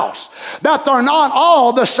the house, that they're not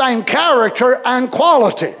all the same character and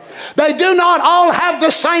quality. They do not all have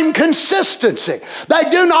the same consistency. They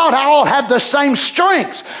do not all have the same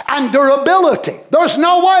strength and durability. There's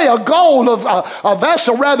no way a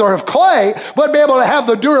vessel rather of clay would be able to have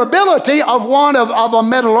the durability of one of a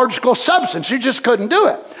metallurgical substance. You just couldn't do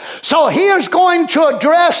it. So he is going to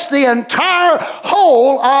address the entire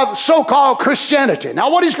whole of so-called Christianity. Now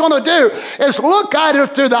what he's going to do is look at it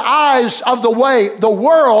through the eyes of the way the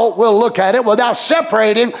world will look at it without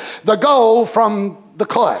separating the gold from the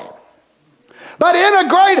clay. But in a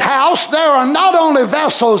great house, there are not only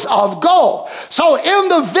vessels of gold. So in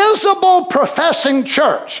the visible professing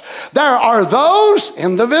church, there are those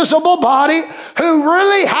in the visible body who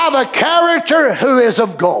really have a character who is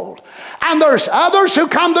of gold. And there's others who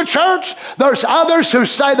come to church. There's others who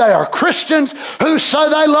say they are Christians, who say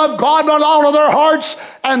they love God with all of their hearts.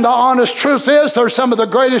 And the honest truth is, they're some of the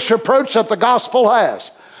greatest reproach that the gospel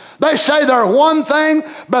has. They say they're one thing,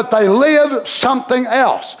 but they live something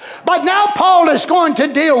else. But now Paul is going to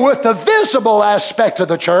deal with the visible aspect of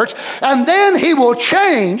the church, and then he will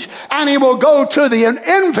change and he will go to the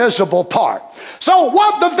invisible part. So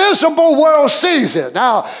what the visible world sees it.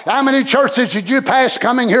 Now, how many churches did you pass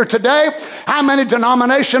coming here today? How many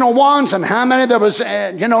denominational ones, and how many that was,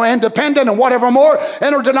 independent and whatever more,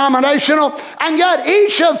 interdenominational? And yet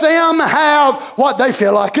each of them have what they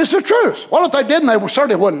feel like is the truth. Well, if they didn't, they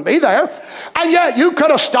certainly wouldn't be there. And yet you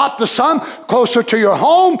could have stopped the sun closer to your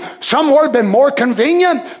home, somewhere been more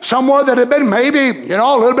convenient, somewhere that had been maybe,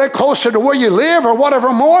 a little bit closer to where you live or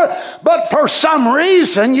whatever more. But for some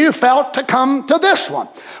reason, you felt to come to this one.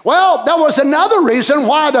 Well, there was another reason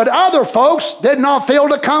why that other folks did not feel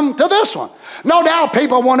to come to this one. No doubt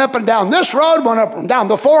people went up and down this road, went up and down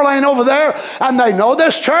the 4-lane over there, and they know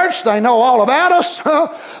this church. They know all about us.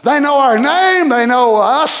 They know our name. They know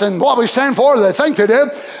us and what we stand for. They think they did.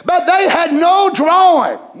 But they had no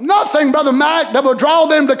drawing. Nothing, Brother Mac, that would draw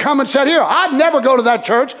them to come and sit here. I'd never go to that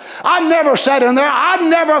church. I'd never sit in there. I'd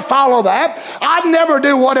never follow that. I'd never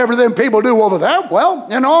do whatever them people do over there. Well,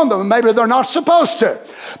 maybe they're not supposed to.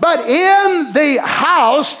 But in the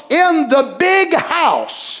house, in the big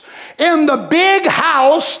house,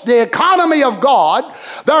 the economy of God,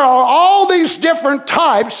 there are all these different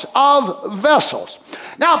types of vessels.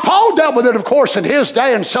 Now, Paul dealt with it, of course, in his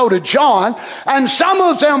day, and so did John. And some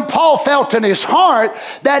of them, Paul felt in his heart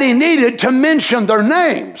that he needed to mention their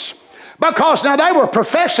names. Because now they were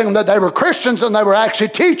professing that they were Christians and they were actually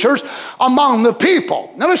teachers among the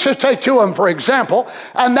people. Now let's just take two of them for example,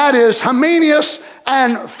 and that is Hymenaeus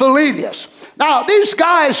and Philetus. Now these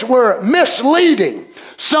guys were misleading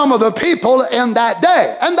some of the people in that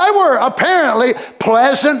day. And they were apparently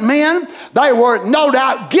pleasant men. They were no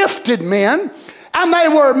doubt gifted men. And they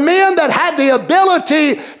were men that had the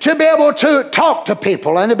ability to be able to talk to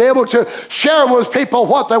people and to be able to share with people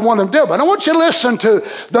what they want to do. But I want you to listen to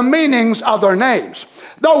the meanings of their names.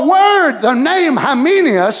 The name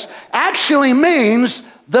Hymenaeus actually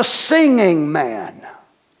means the singing man.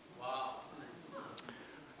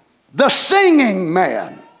 The singing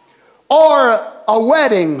man, or a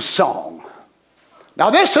wedding song. Now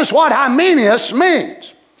this is what Hymenaeus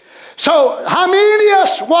means. So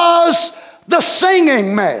Hymenaeus was the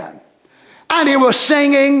singing man, and he was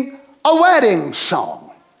singing a wedding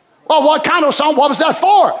song. Well, what kind of song? What was that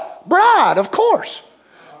for? Bride, of course.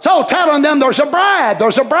 So telling them there's a bride,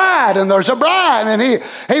 and there's a bride, and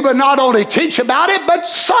he would not only teach about it, but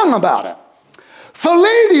sung about it.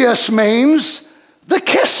 Philetus means the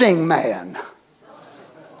kissing man.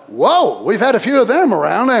 Whoa, we've had a few of them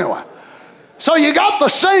around anyway. So you got the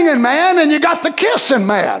singing man and you got the kissing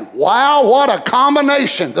man. Wow, what a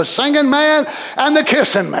combination. The singing man and the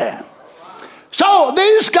kissing man. So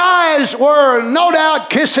these guys were no doubt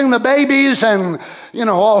kissing the babies and,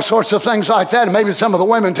 all sorts of things like that. And maybe some of the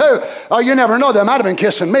women too. Oh, you never know. They might have been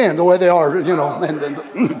kissing men the way they are,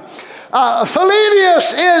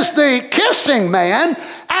 Philetus is the kissing man,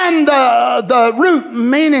 and the root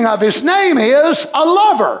meaning of his name is a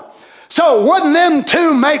lover. So wouldn't them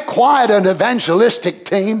two make quite an evangelistic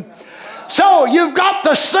team? So you've got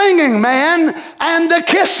the singing man and the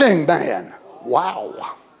kissing man.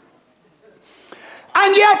 Wow.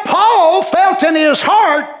 And yet Paul felt in his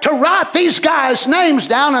heart to write these guys' names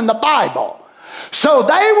down in the Bible so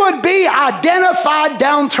they would be identified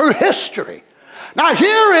down through history. Now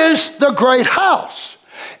here is the great house.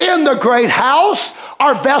 In the great house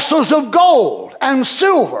are vessels of gold and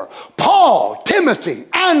silver. Paul, Timothy,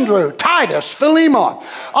 Andrew, Titus, Philemon.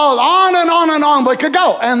 On and on and on we could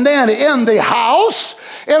go. And then in the house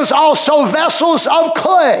is also vessels of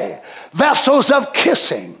clay, vessels of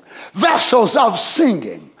kissing, vessels of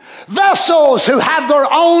singing, Vessels who have their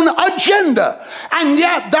own agenda, and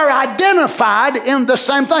yet they're identified in the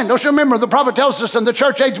same thing. Don't you remember the prophet tells us in the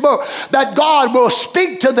church age book that God will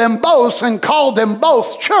speak to them both and call them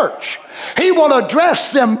both church. He will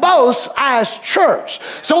address them both as church.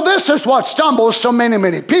 So this is what stumbles so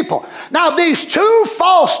many people. Now these two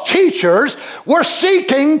false teachers were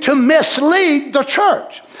seeking to mislead the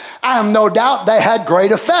church. I have no doubt they had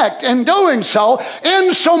great effect in doing so,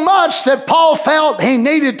 insomuch that Paul felt he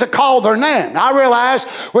needed to call their name. I realize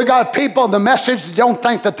we got people in the message that don't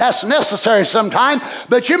think that that's necessary sometimes,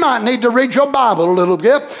 but you might need to read your Bible a little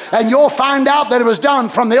bit, and you'll find out that it was done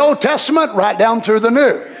from the Old Testament right down through the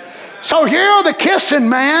New. So here the kissing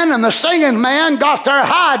man and the singing man got their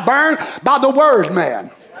hide burned by the word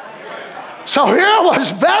man. So here was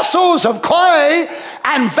vessels of clay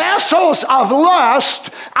and vessels of lust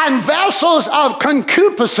and vessels of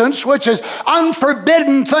concupiscence, which is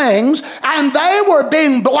unforbidden things, and they were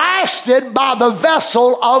being blasted by the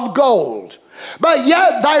vessel of gold. But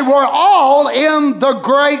yet they were all in the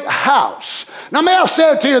great house. Now may I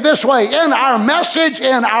say it to you this way, in our message,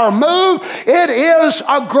 in our move, it is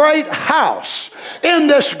a great house. In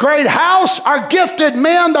this great house are gifted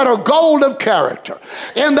men that are gold of character.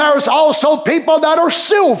 And there's also people that are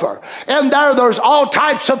silver. And there's all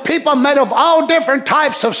types of people made of all different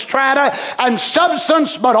types of strata and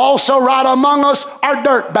substance, but also right among us are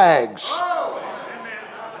dirt bags.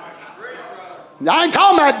 I ain't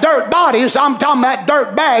talking about dirt bodies, I'm talking about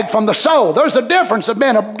dirt bag from the soul. There's a difference of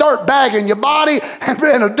being a dirt bag in your body and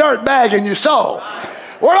being a dirt bag in your soul.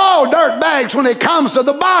 We're all dirt bags when it comes to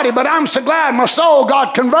the body, but I'm so glad my soul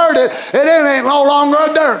got converted and it ain't no longer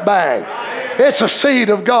a dirt bag. It's a seed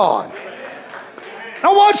of God.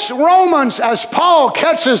 Now watch Romans as Paul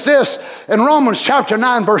catches this in Romans chapter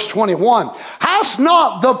 9 verse 21. Has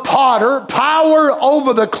not the potter power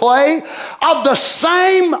over the clay of the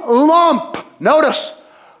same lump? Notice,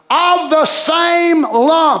 of the same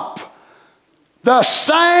lump,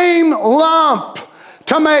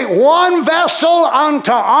 to make one vessel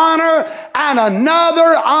unto honor and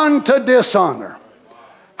another unto dishonor.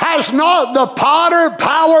 Has not the potter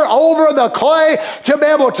power over the clay to be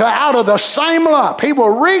able to, out of the same lump, he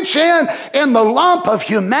will reach in the lump of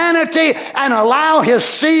humanity and allow his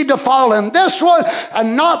seed to fall in this one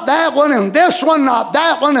and not that one, and this one, not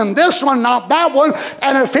that one, and this one, not that one.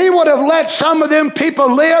 And if he would have let some of them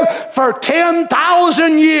people live for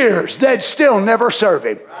 10,000 years, they'd still never serve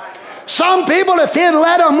him. Some people, if he'd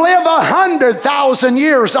let them live 100,000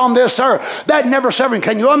 years on this earth, they'd never serve him.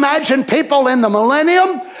 Can you imagine people in the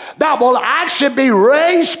millennium that will actually be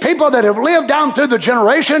raised, people that have lived down through the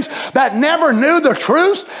generations that never knew the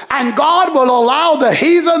truth, and God will allow the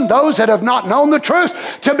heathen, those that have not known the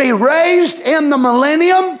truth, to be raised in the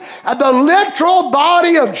millennium? The literal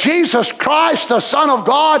body of Jesus Christ, the Son of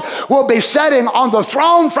God, will be sitting on the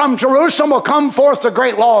throne. From Jerusalem will come forth the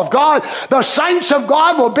great law of God. The saints of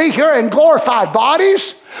God will be here in glorified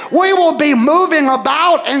bodies. We will be moving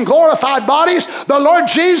about in glorified bodies. The Lord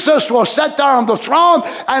Jesus will sit there on the throne,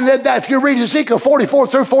 and if you read Ezekiel 44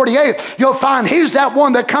 through 48, you'll find he's that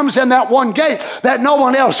one that comes in that one gate that no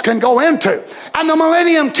one else can go into. And the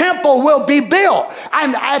millennium temple will be built.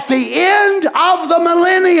 And at the end of the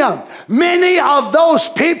millennium, many of those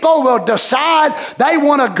people will decide they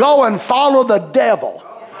want to go and follow the devil.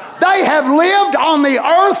 They have lived on the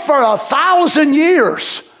earth for 1,000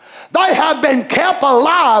 years. They have been kept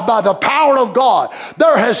alive by the power of God.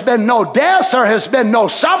 There has been no death. There has been no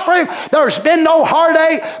suffering. There's been no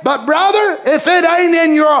heartache. But brother, if it ain't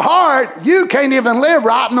in your heart, you can't even live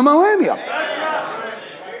right in the millennium.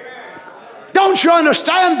 Don't you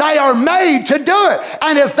understand? They are made to do it.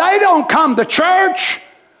 And if they don't come to church,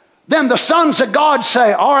 then the sons of God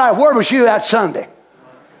say, all right, where was you that Sunday?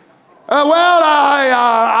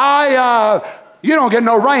 You don't get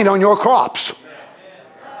no rain on your crops.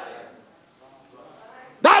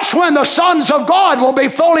 That's when the sons of God will be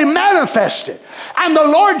fully manifested. And the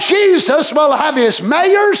Lord Jesus will have his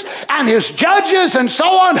mayors and his judges and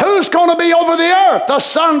so on. Who's going to be over the earth? The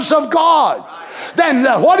sons of God. Then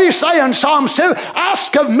what do you say in Psalms 2?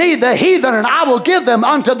 Ask of me the heathen, and I will give them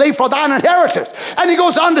unto thee for thine inheritance. And he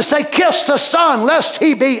goes on to say, kiss the Son, lest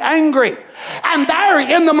he be angry. And there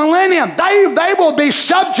in the millennium, they will be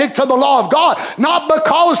subject to the law of God, not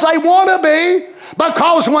because they want to be,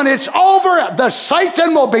 because when it's over, the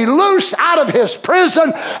Satan will be loosed out of his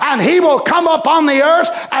prison, and he will come up on the earth,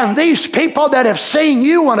 and these people that have seen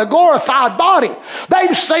you in a glorified body,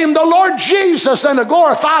 they've seen the Lord Jesus in a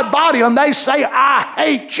glorified body, and they say, I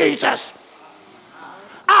hate Jesus.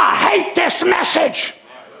 I hate this message.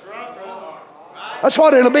 That's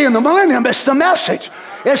what it'll be in the millennium. It's the message.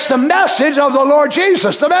 It's the message of the Lord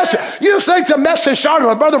Jesus. The message. You think the message started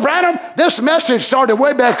with Brother Branham? This message started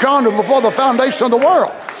way back on before the foundation of the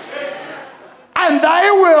world. And they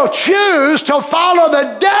will choose to follow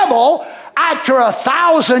the devil after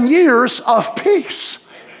 1,000 years of peace.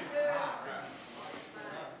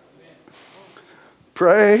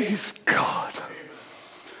 Praise God.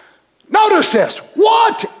 Notice this.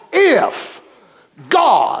 What if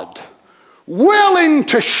God, willing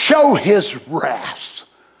to show his wrath,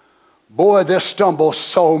 boy, this stumbles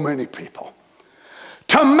so many people,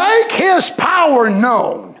 to make his power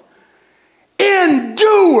known,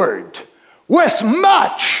 endured with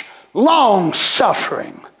much long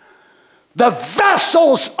suffering the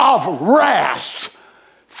vessels of wrath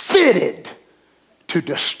fitted to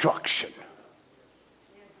destruction.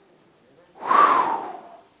 Whew.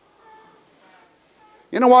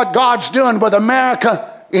 You know what God's doing with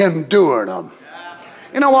America? Enduring them.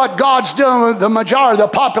 You know what God's doing with the majority of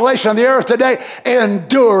the population of the earth today?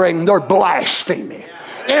 Enduring their blasphemy.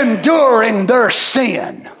 Enduring their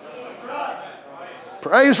sin.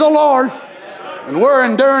 Praise the Lord. And we're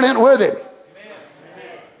enduring it with him.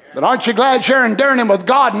 But aren't you glad you're enduring it with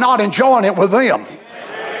God, not enjoying it with them?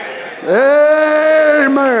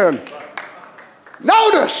 Amen.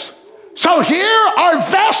 Notice. So here are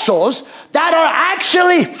vessels that are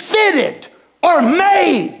actually fitted or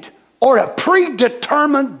made or a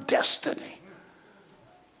predetermined destiny.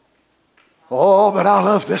 Oh, but I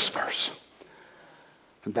love this verse.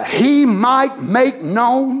 That he might make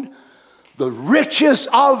known the riches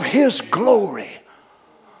of his glory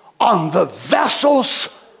on the vessels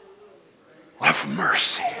of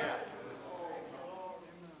mercy.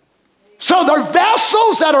 So they're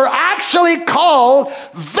vessels that are actually called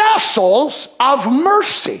vessels of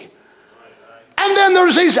mercy. And then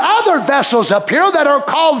there's these other vessels up here that are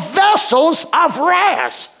called vessels of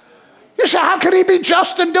wrath. You say, how could he be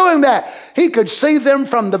just in doing that? He could see them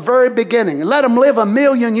from the very beginning. Let them live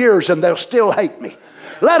 1,000,000 years and they'll still hate me.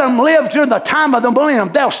 Let them live during the time of the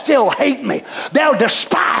millennium. They'll still hate me. They'll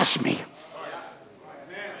despise me.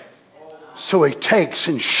 So he takes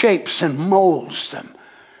and shapes and molds them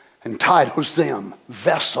and titles them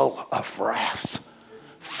Vessel of Wrath.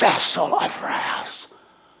 Vessel of Wrath.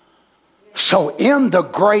 So in the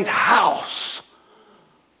great house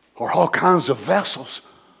are all kinds of vessels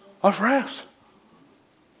of wrath.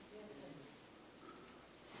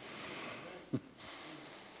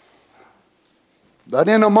 But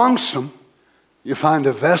in amongst them, you find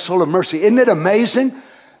a vessel of mercy. Isn't it amazing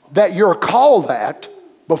that you're called that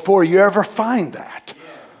before you ever find that?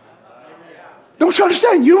 Don't you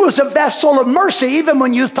understand? You was a vessel of mercy even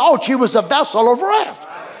when you thought you was a vessel of wrath.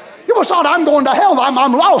 You thought, I'm going to hell.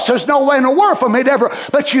 I'm lost. There's no way in the world for me to ever.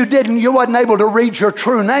 But you didn't. You wasn't able to read your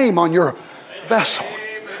true name on your vessel.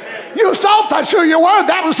 You thought that's who you were.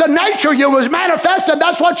 That was the nature you was manifesting.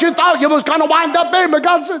 That's what you thought you was going to wind up being. But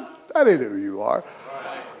God said, that ain't who you are.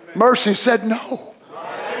 Mercy said, no.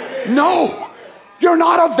 No. You're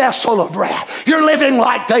not a vessel of wrath. You're living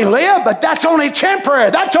like they live, but that's only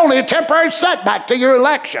temporary. That's only a temporary setback to your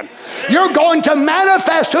election. You're going to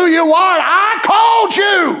manifest who you are. I called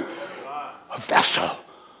you a vessel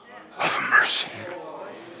of mercy.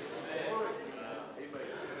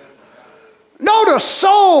 Notice,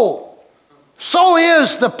 so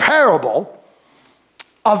is the parable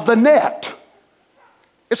of the net.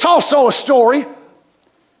 It's also a story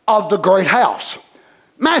of the great house.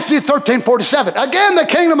 Matthew 13:47. Again, the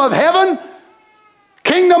kingdom of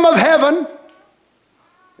heaven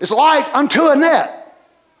is like unto a net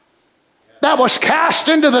that was cast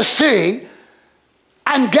into the sea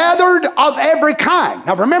and gathered of every kind.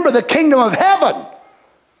 Now remember, the kingdom of heaven,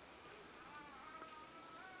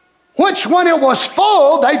 which when it was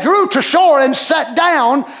full, they drew to shore and sat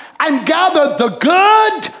down and gathered the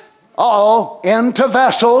good, into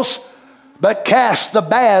vessels, but cast the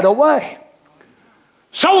bad away.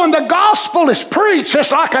 So when the gospel is preached,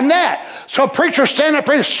 it's like a net. So preachers stand up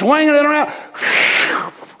here swinging it around.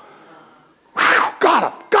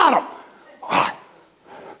 Got him.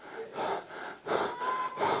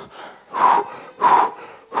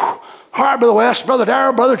 All right, Brother West, Brother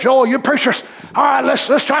Darrell, Brother Joel, you preachers. All right,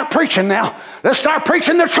 let's start preaching now. Let's start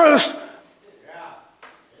preaching the truth.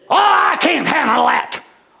 Oh, I can't handle that.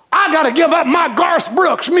 I got to give up my Garth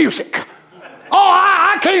Brooks music. Oh,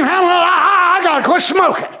 I can't handle it. I got to quit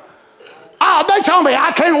smoking. They told me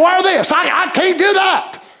I can't wear this. I can't do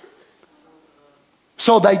that.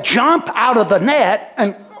 So they jump out of the net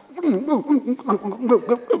and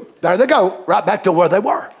there they go, right back to where they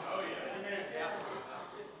were.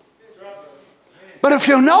 But if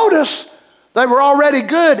you notice, they were already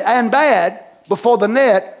good and bad before the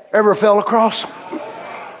net ever fell across them.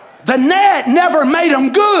 The net never made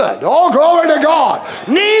them good. Oh, glory to God.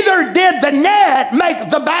 Neither did the net make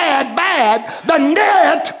the bad bad. The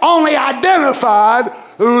net only identified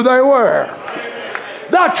who they were.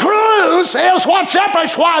 The truth is what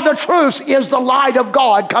separates. Why? The truth is the light of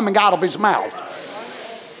God coming out of his mouth.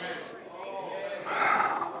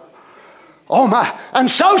 Oh my.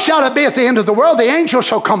 And so shall it be at the end of the world. The angels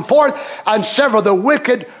shall come forth and sever the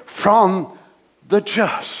wicked from the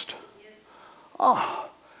just. Oh.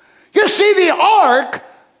 You see, the ark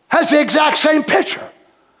has the exact same picture.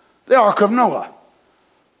 The ark of Noah.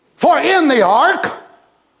 For in the ark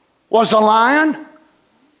was a lion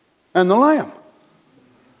and the lamb.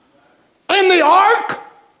 In the ark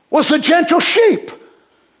was the gentle sheep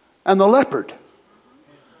and the leopard.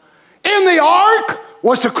 In the ark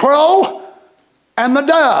was the crow and the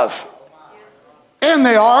dove. In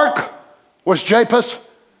the ark was Japheth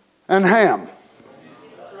and Ham.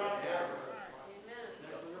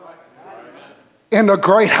 In a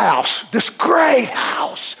great house, this great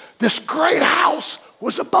house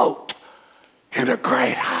was a boat. In a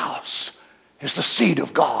great house is the seed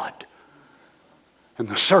of God. And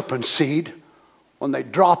the serpent's seed, when they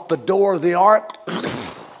dropped the door of the ark,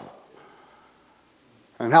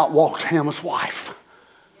 and out walked Ham's wife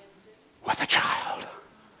with a child,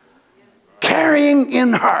 carrying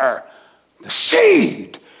in her the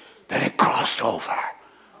seed that had crossed over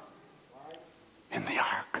in the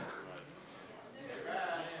ark.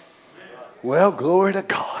 Well, glory to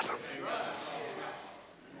God.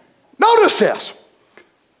 Notice this.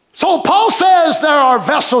 So Paul says there are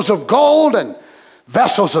vessels of gold and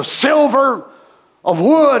vessels of silver, of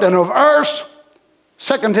wood and of earth.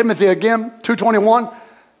 2 Timothy again, 2:21.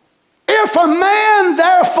 If a man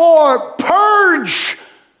therefore purge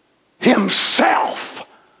himself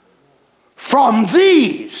from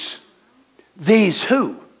these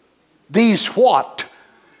who? These what?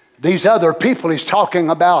 These other people he's talking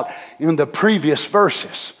about in the previous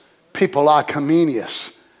verses. People like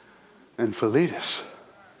Hymenaeus and Philetus.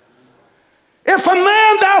 If a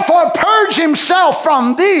man therefore purge himself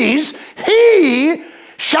from these, he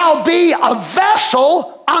shall be a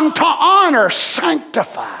vessel unto honor,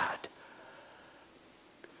 sanctified.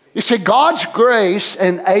 You see, God's grace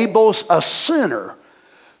enables a sinner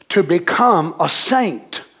to become a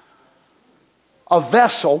saint, a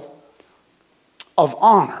vessel of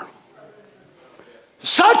honor.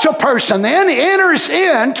 Such a person then enters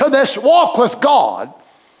into this walk with God,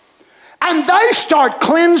 and they start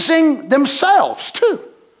cleansing themselves too.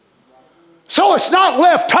 So it's not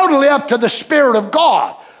left totally up to the Spirit of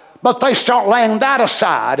God, but they start laying that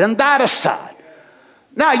aside and that aside.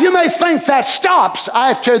 Now, you may think that stops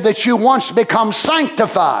after that you once become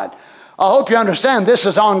sanctified. I hope you understand this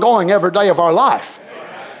is ongoing every day of our life.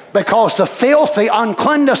 Because the filth, the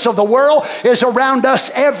uncleanness of the world is around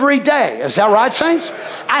us every day. Is that right, saints?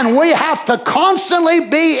 And we have to constantly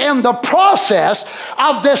be in the process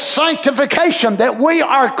of this sanctification, that we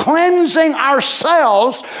are cleansing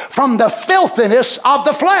ourselves from the filthiness of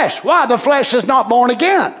the flesh. Why? The flesh is not born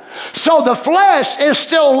again. So the flesh is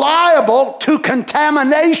still liable to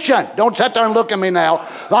contamination. Don't sit there and look at me now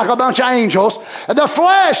like a bunch of angels. The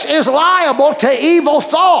flesh is liable to evil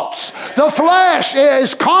thoughts. The flesh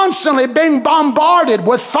is constantly being bombarded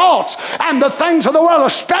with thoughts and the things of the world,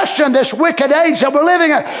 especially in this wicked age that we're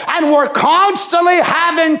living in. And we're constantly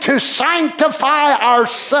having to sanctify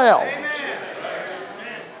ourselves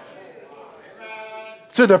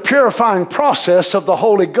through the purifying process of the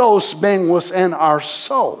Holy Ghost being within our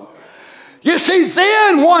soul. You see,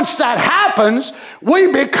 then once that happens,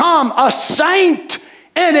 we become a saint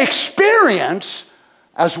in experience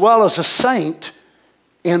as well as a saint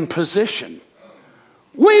in position.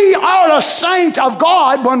 We are a saint of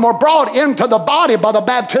God when we're brought into the body by the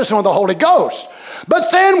baptism of the Holy Ghost.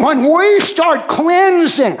 But then when we start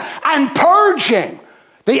cleansing and purging,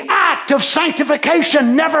 the act of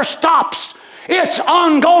sanctification never stops. It's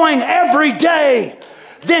ongoing every day.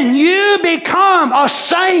 Then you become a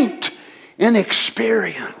saint in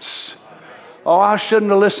experience. Oh, I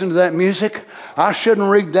shouldn't have listened to that music. I shouldn't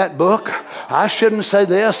read that book. I shouldn't say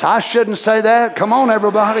this. I shouldn't say that. Come on,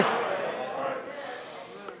 everybody.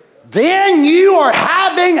 Then you are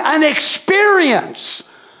having an experience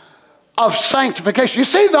of sanctification. You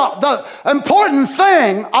see, the important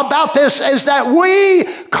thing about this is that we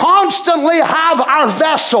constantly have our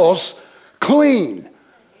vessels clean,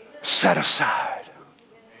 set aside.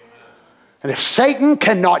 And if Satan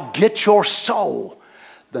cannot get your soul,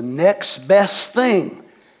 the next best thing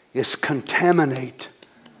is contaminate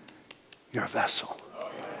your vessel.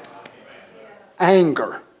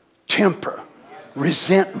 Anger, temper,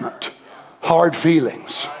 resentment, hard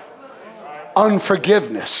feelings.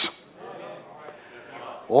 Unforgiveness.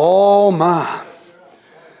 Oh my.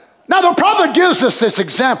 Now the prophet gives us this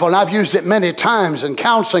example, and I've used it many times in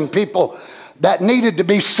counseling people that needed to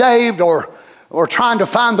be saved or trying to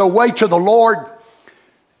find their way to the Lord.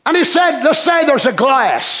 And he said, let's say there's a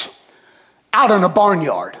glass out in a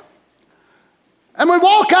barnyard. And we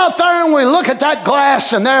walk out there and we look at that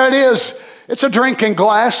glass, and there it is. It's a drinking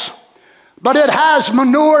glass, but it has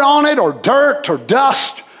manure on it, or dirt, or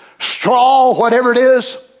dust, straw, whatever it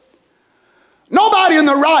is. Nobody in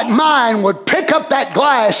the right mind would pick up that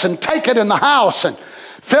glass and take it in the house and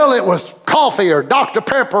fill it with coffee or Dr.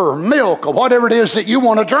 Pepper or milk or whatever it is that you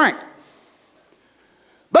want to drink.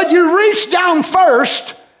 But you reach down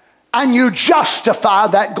first and you justify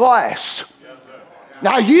that glass.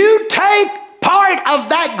 Now you take part of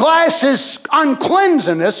that glass's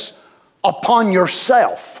uncleanness upon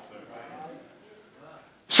yourself.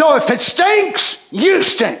 So if it stinks, you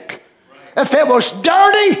stink. If it was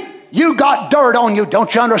dirty, you got dirt on you.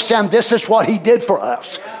 Don't you understand? This is what he did for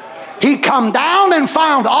us. He come down and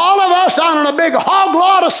found all of us on a big hog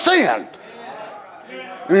lot of sin.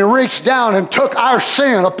 And he reached down and took our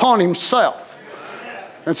sin upon himself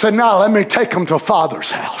and said, now let me take them to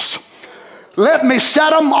Father's house. Let me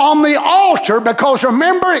set them on the altar, because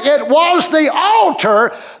remember, it was the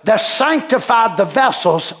altar that sanctified the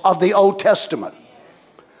vessels of the Old Testament.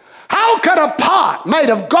 How could a pot made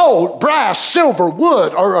of gold, brass, silver,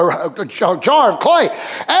 wood, or a jar of clay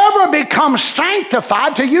ever become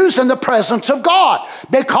sanctified to use in the presence of God?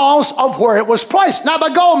 Because of where it was placed. Now the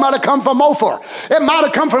gold might have come from Ophir. It might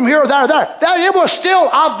have come from here or there or there. It was still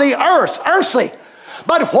of the earth, earthly.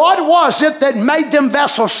 But what was it that made them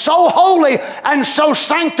vessels so holy and so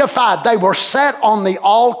sanctified? They were set on the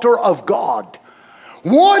altar of God.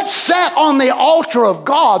 Once set on the altar of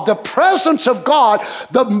God, the presence of God,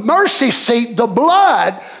 the mercy seat, the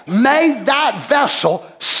blood made that vessel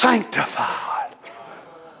sanctified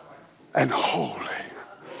and holy.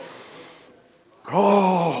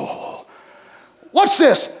 Oh, what's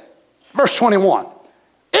this? Verse 21.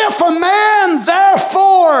 If a man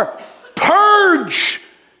therefore purge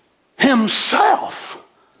himself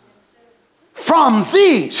from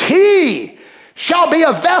these, he shall be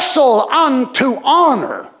a vessel unto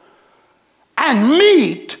honor and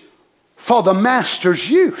meet for the master's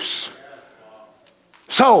use.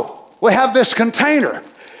 So we have this container.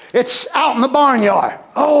 It's out in the barnyard.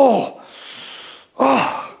 Oh,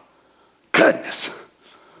 goodness.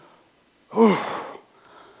 Oh.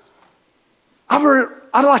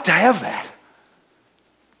 I'd like to have that.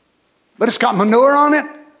 But it's got manure on it,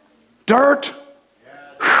 dirt.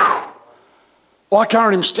 Whew. Well, I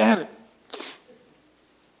can't even stand it.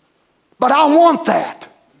 But I want that.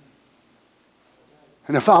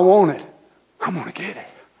 And if I want it, I'm going to get it.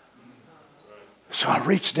 So I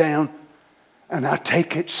reach down and I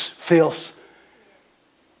take its filth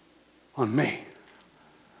on me.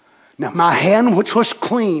 Now my hand, which was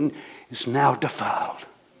clean, is now defiled.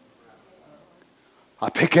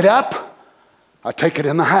 I pick it up. I take it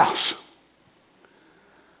in the house.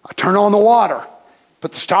 I turn on the water,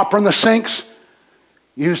 put the stopper in the sinks,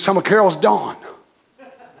 use some of Carol's Dawn.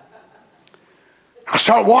 I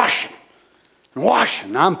start washing and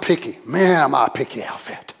washing. I'm picky. Man, am I a picky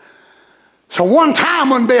outfit. So one time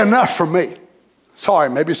wouldn't be enough for me. Sorry,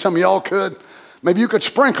 maybe some of y'all could. Maybe you could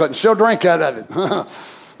sprinkle it and still drink out of it.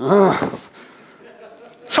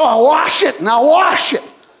 So I wash it and I wash it.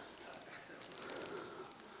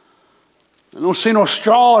 I don't see no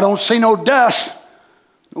straw. I don't see no dust.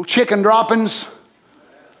 No chicken droppings.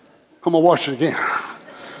 I'm going to wash it again.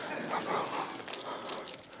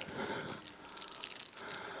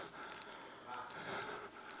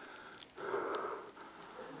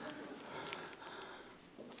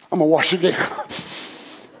 I'm going to wash it again.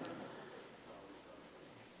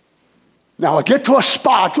 Now I get to a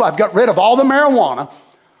spot where I've got rid of all the marijuana,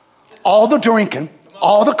 all the drinking,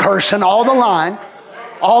 all the cursing, all the lying,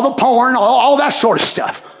 all the porn, all that sort of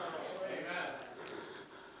stuff.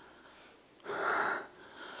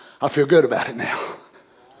 I feel good about it now.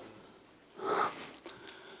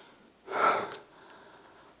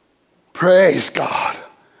 Praise God.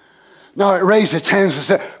 Now it raised its hands and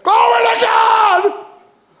said, "Glory to God!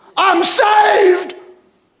 I'm saved!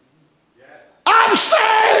 I'm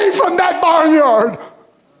saved from that barnyard.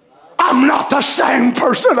 I'm not the same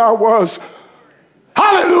person I was.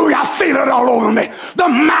 Hallelujah, I feel it all over me. The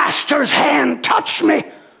Master's hand touched me.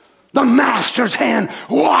 The Master's hand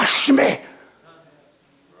washed me.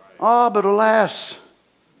 Ah, but alas,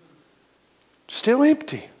 still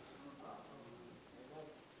empty.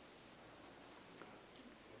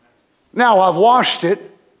 Now I've washed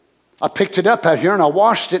it. I picked it up out here and I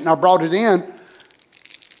washed it and I brought it in.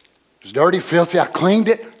 It was dirty, filthy. I cleaned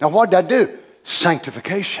it. Now what did I do?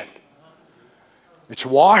 Sanctification. It's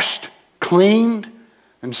washed, cleaned,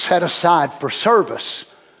 and set aside for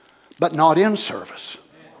service, but not in service.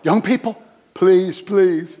 Young people, please,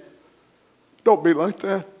 please, don't be like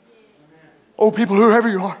that. Old people, whoever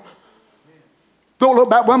you are, don't look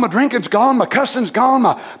back. Well, my drinking's gone, my cussing's gone,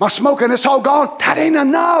 my smoking, it's all gone. That ain't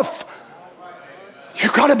enough.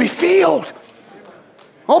 You've got to be filled.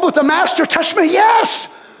 Oh, but the Master touched me, yes.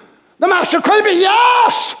 The Master cleaned me,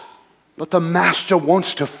 yes. But the Master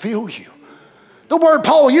wants to fill you. The word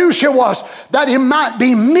Paul used here was that it might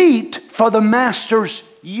be meet for the Master's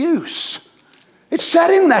use. It's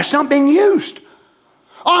sitting there, it's not being used.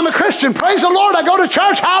 Oh, I'm a Christian, praise the Lord, I go to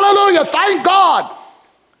church, hallelujah, thank God.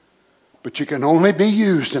 But you can only be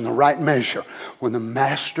used in the right measure when the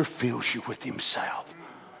Master fills you with Himself.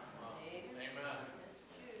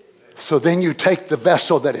 So then you take the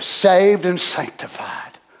vessel that is saved and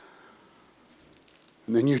sanctified.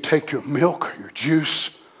 And then you take your milk or your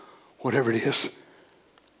juice, whatever it is.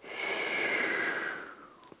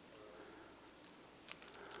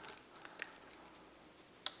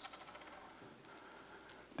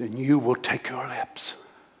 Then you will take your lips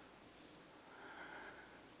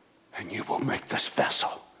and you will make this vessel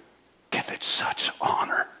give it such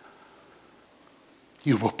honor.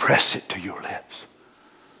 You will press it to your lips.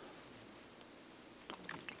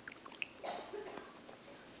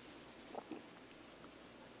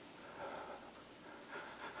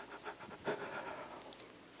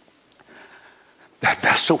 That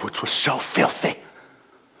vessel which was so filthy,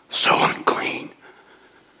 so unclean,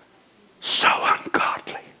 so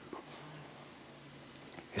ungodly,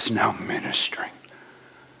 is now ministering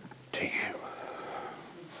to you.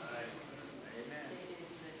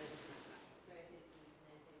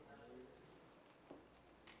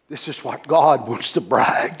 This is what God wants the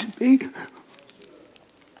bride to be.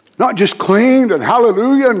 Not just cleaned and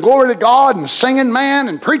hallelujah and glory to God and singing man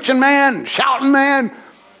and preaching man and shouting man,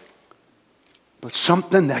 but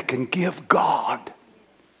something that can give God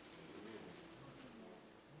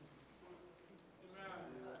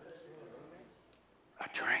a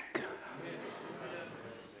drink.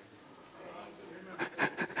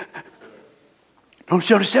 Don't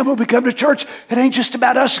you understand when we come to church? It ain't just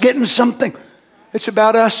about us getting something. It's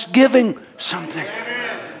about us giving something.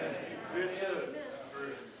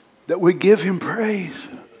 That we give Him praise.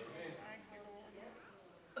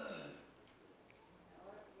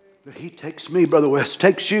 That He takes me, Brother West,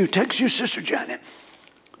 takes you, Sister Janet,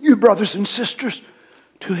 you brothers and sisters,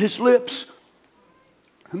 to His lips.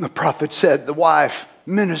 And the prophet said, the wife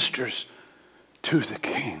ministers to the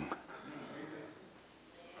king.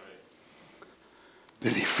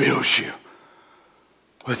 That He fills you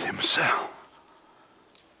with Himself.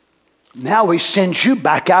 Now He sends you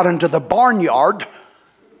back out into the barnyard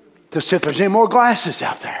to see if there's any more glasses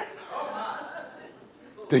out there.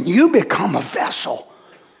 Then you become a vessel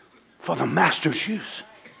for the Master's use.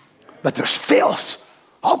 But there's filth,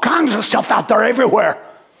 all kinds of stuff out there everywhere.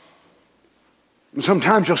 And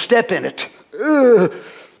sometimes you'll step in it. Come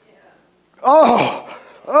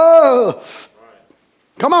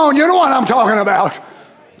on, you know what I'm talking about.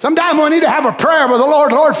 Sometimes we need to have a prayer with the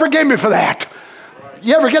Lord. Lord, forgive me for that.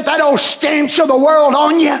 You ever get that old stench of the world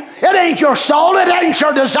on you? It ain't your soul. It ain't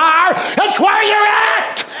your desire. It's where you're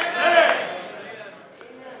at. Amen.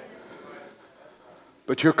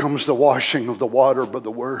 But here comes the washing of the water by the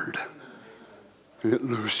Word. And it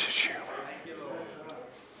looses you.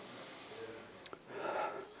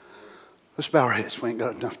 Let's bow our heads. We ain't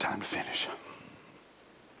got enough time to finish.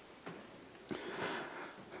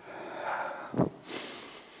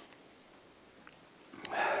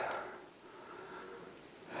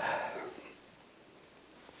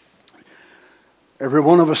 Every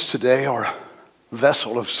one of us today are a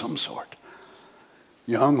vessel of some sort.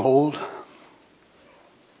 Young, old.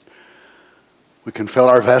 We can fill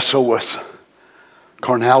our vessel with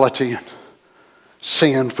carnality and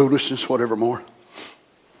sin, foolishness, whatever more.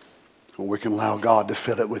 Or we can allow God to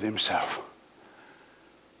fill it with Himself.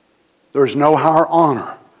 There is no higher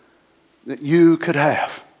honor that you could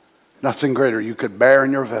have, nothing greater you could bear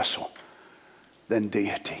in your vessel than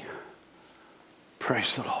deity.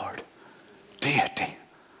 Praise the Lord. Deity.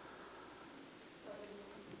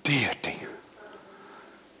 Deity.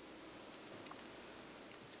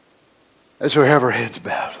 As we have our heads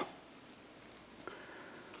bowed, I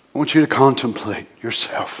want you to contemplate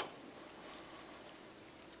yourself.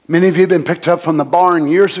 Many of you have been picked up from the barn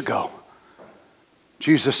years ago.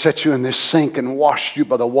 Jesus set you in this sink and washed you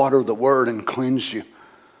by the water of the Word and cleansed you.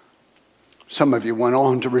 Some of you went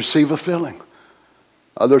on to receive a filling.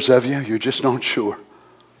 Others of you, you're just not sure.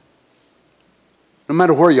 No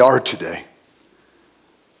matter where you are today,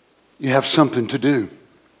 you have something to do.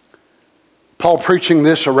 Paul preaching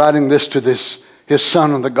this or writing this to his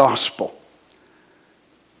son in the gospel.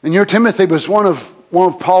 And your Timothy was one of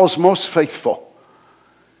Paul's most faithful.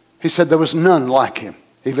 He said there was none like him.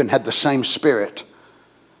 He even had the same spirit.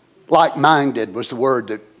 Like-minded was the word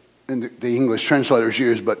that the English translators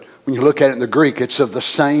use, but when you look at it in the Greek, it's of the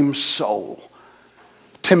same soul.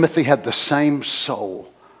 Timothy had the same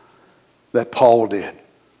soul that Paul did.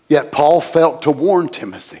 Yet Paul felt to warn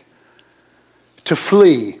Timothy to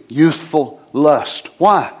flee youthful lust.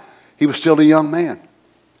 Why? He was still a young man.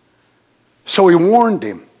 So he warned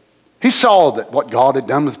him. He saw that what God had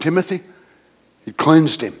done with Timothy, he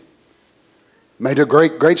cleansed him, made a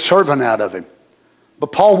great servant out of him.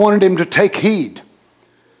 But Paul wanted him to take heed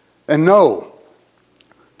and know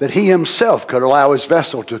that he himself could allow his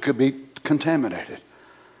vessel to be contaminated.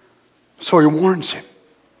 So he warns him.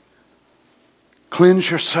 Cleanse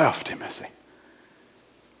yourself, Timothy.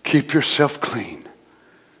 Keep yourself clean,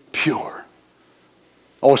 pure.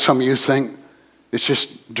 Oh, some of you think it's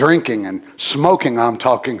just drinking and smoking I'm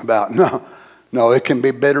talking about. No, it can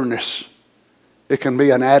be bitterness. It can be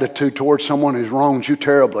an attitude towards someone who's wronged you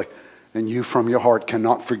terribly, and you from your heart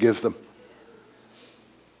cannot forgive them.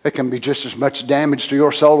 It can be just as much damage to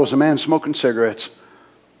your soul as a man smoking cigarettes,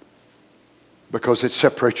 because it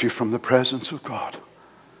separates you from the presence of God.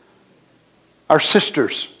 Our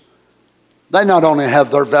sisters, they not only have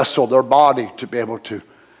their vessel, their body to be able to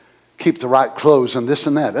keep the right clothes and this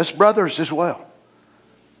and that. As brothers as well.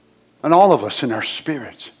 And all of us in our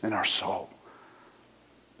spirits, in our soul.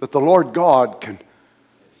 That the Lord God can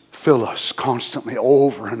fill us constantly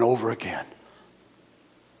over and over again.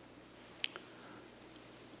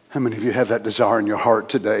 How many of you have that desire in your heart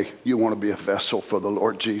today? You want to be a vessel for the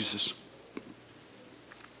Lord Jesus.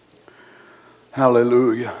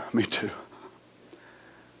 Hallelujah. Me too.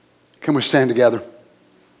 Can we stand together?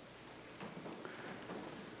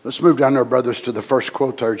 Let's move down there, brothers, to the first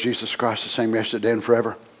quote there. Jesus Christ, the same yesterday and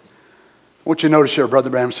forever. I want you to notice here, Brother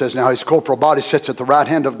Branham says, now his corporal body sits at the right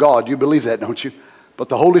hand of God. You believe that, don't you? But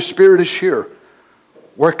the Holy Spirit is here,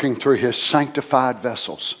 working through his sanctified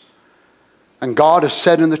vessels. And God has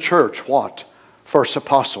said in the church, what? First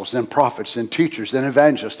apostles, then prophets, then teachers, then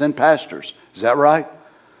evangelists, then pastors. Is that right?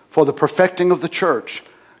 For the perfecting of the church,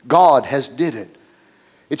 God has did it.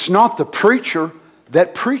 It's not the preacher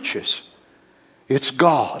that preaches. It's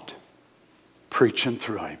God preaching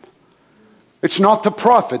through him. It's not the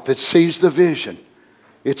prophet that sees the vision.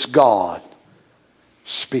 It's God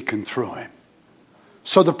speaking through him.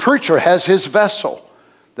 So the preacher has his vessel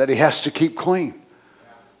that he has to keep clean.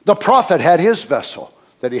 The prophet had his vessel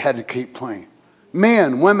that he had to keep clean.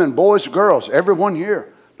 Men, women, boys, girls, everyone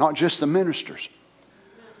here, not just the ministers,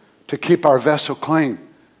 to keep our vessel clean.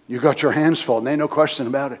 You got your hands full, and there ain't no question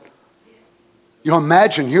about it. You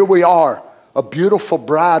imagine, here we are, a beautiful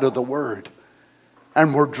bride of the Word,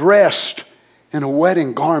 and we're dressed in a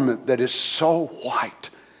wedding garment that is so white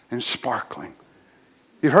and sparkling.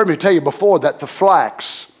 You've heard me tell you before that the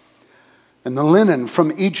flax and the linen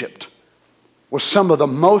from Egypt was some of the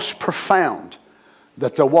most profound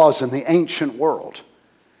that there was in the ancient world.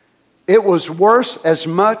 It was worth as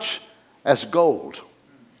much as gold.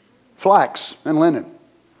 Flax and linen,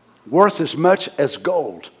 worth as much as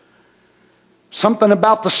gold. Something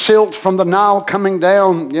about the silt from the Nile coming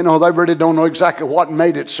down, they really don't know exactly what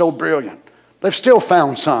made it so brilliant. They've still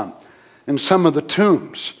found some in some of the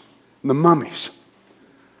tombs, the mummies.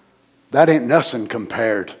 That ain't nothing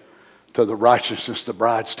compared to the righteousness the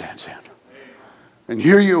bride stands in. And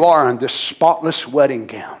here you are in this spotless wedding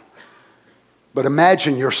gown. But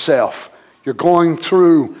imagine yourself, you're going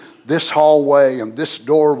through this hallway and this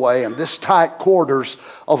doorway and this tight quarters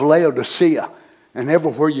of Laodicea. And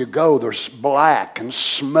everywhere you go, there's black and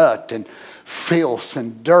smut and filth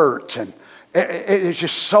and dirt. And it is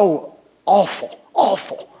just so awful,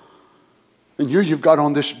 awful. And here you've got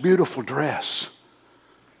on this beautiful dress.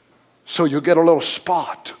 So you'll get a little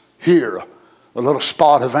spot here, a little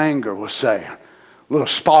spot of anger, we'll say, a little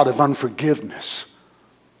spot of unforgiveness.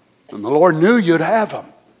 And the Lord knew you'd have them.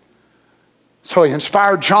 So he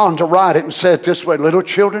inspired John to write it and say it this way, little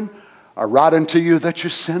children, I write unto you that you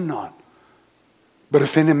sin not. But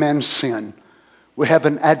if any man sin, we have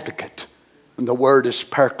an advocate. And the word is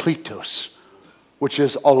parakletos, which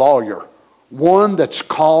is a lawyer. One that's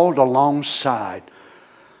called alongside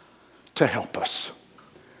to help us.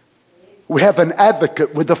 We have an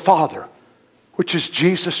advocate with the Father, which is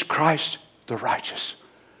Jesus Christ the righteous,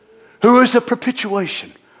 who is the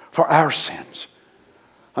propitiation for our sins,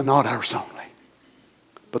 and not ours only,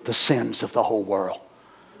 but the sins of the whole world.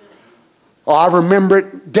 Oh, I remember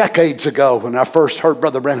it decades ago when I first heard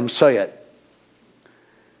Brother Branham say it.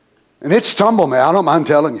 And it stumbled me. I don't mind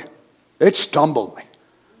telling you. It stumbled me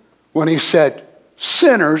when he said,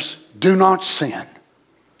 sinners do not sin.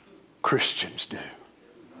 Christians do.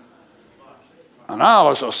 And I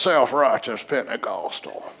was a self-righteous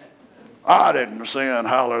Pentecostal. I didn't sin,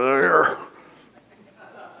 hallelujah.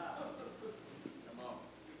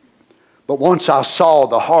 But once I saw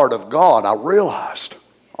the heart of God, I realized,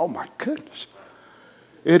 oh my goodness,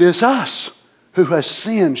 it is us who has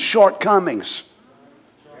sinned, shortcomings.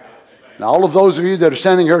 Now, all of those of you that are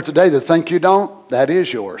standing here today that think you don't, that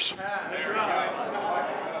is yours.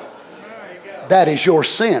 That is your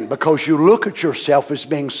sin because you look at yourself as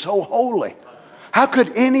being so holy. How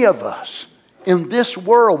could any of us in this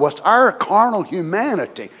world with our carnal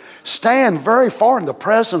humanity stand very far in the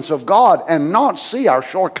presence of God and not see our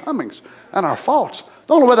shortcomings and our faults?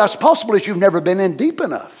 The only way that's possible is you've never been in deep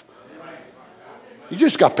enough. You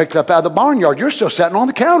just got picked up out of the barnyard. You're still sitting on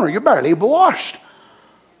the counter. You're barely washed.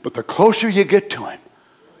 But the closer you get to him,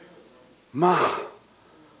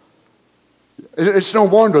 it's no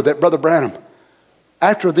wonder that Brother Branham,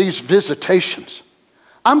 after these visitations,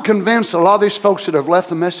 I'm convinced a lot of these folks that have left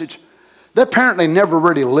the message, they apparently never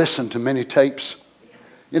really listened to many tapes.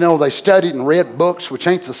 You know, they studied and read books, which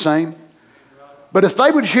ain't the same. But if they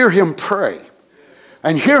would hear him pray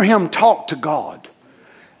and hear him talk to God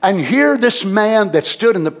and hear this man that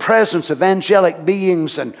stood in the presence of angelic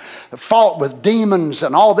beings and fought with demons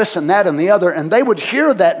and all this and that and the other, and they would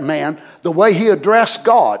hear that man the way he addressed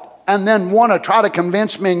God and then want to try to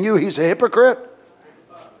convince me and you he's a hypocrite.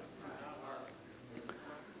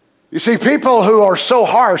 You see, people who are so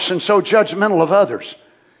harsh and so judgmental of others,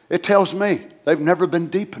 it tells me they've never been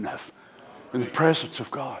deep enough in the presence of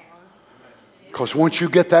God. Because once you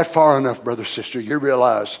get that far enough, brother, sister, you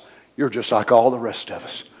realize you're just like all the rest of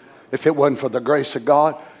us. If it wasn't for the grace of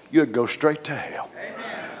God, you'd go straight to hell.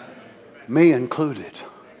 Amen. Me included.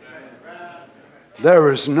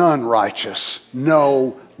 There is none righteous.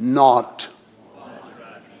 No, not one.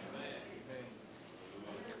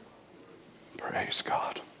 Praise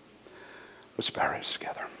God. Let's bow our heads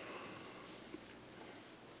together.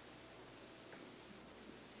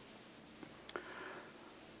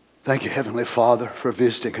 Thank you, Heavenly Father, for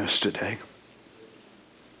visiting us today.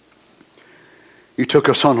 You took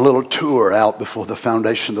us on a little tour out before the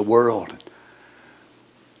foundation of the world.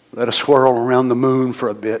 Let us whirl around the moon for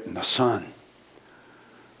a bit and the sun.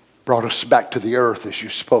 Brought us back to the earth as you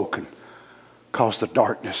spoke and caused the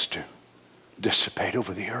darkness to dissipate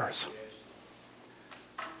over the earth.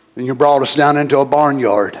 And you brought us down into a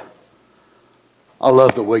barnyard. I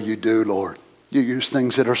love the way you do, Lord. You use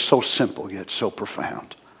things that are so simple yet so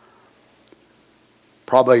profound.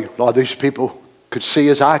 Probably a lot of these people could see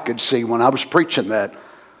as I could see when I was preaching that.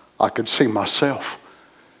 I could see myself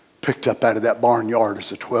picked up out of that barnyard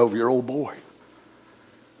as a 12-year-old boy.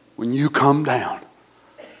 When you come down,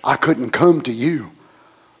 I couldn't come to you.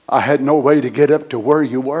 I had no way to get up to where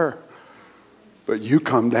you were. But you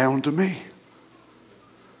come down to me.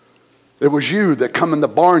 It was you that come in the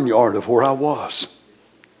barnyard of where I was.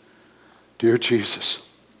 Dear Jesus,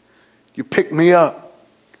 you picked me up,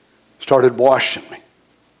 started washing me.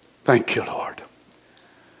 Thank you, Lord.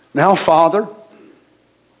 Now, Father,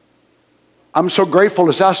 I'm so grateful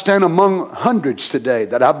as I stand among hundreds today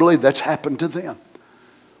that I believe that's happened to them.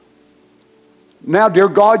 Now, dear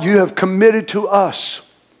God, you have committed to us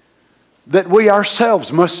that we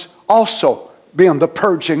ourselves must also be in the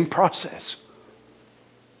purging process.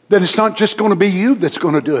 That it's not just going to be you that's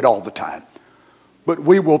going to do it all the time, but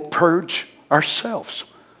we will purge ourselves.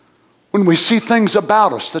 When we see things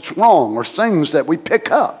about us that's wrong or things that we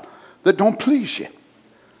pick up that don't please you.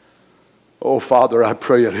 Oh, Father, I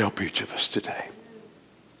pray you'd help each of us today.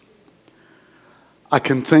 I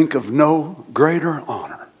can think of no greater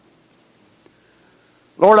honor.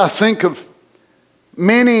 Lord, I think of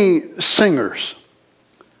many singers.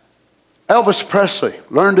 Elvis Presley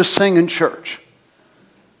learned to sing in church.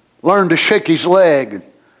 Learned to shake his leg and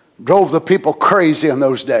drove the people crazy in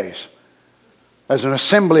those days. As an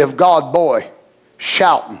Assembly of God boy,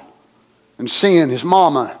 shouting and seeing his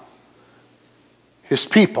mama, his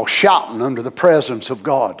people shouting under the presence of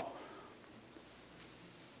God.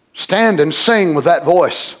 Stand and sing with that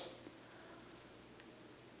voice.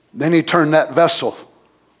 Then he turned that vessel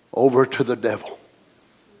over to the devil.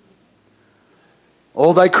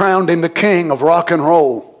 Oh, they crowned him the king of rock and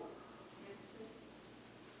roll.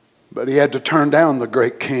 But he had to turn down the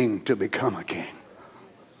great king to become a king.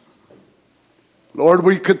 Lord,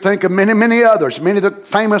 we could think of many, many others. Many of the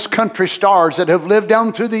famous country stars that have lived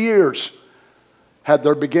down through the years had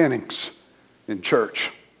their beginnings in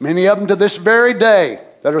church. Many of them to this very day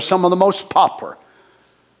that are some of the most popular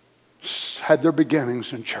had their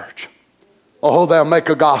beginnings in church. Oh, they'll make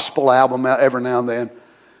a gospel album out every now and then.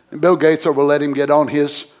 And Bill Gates will let him get on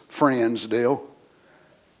his friends deal.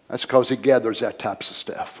 That's because he gathers that types of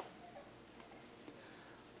stuff.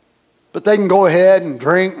 But they can go ahead and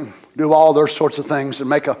drink and do all their sorts of things and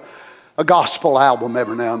make a gospel album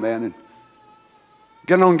every now and then and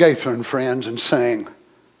get on Gaither and Friends and sing.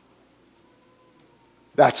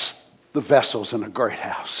 That's the vessels in a great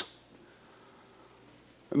house.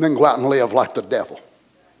 And then go out and live like the devil.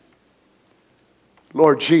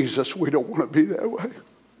 Lord Jesus, we don't want to be that way.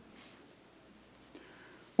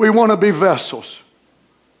 We want to be vessels.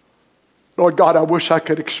 Lord God, I wish I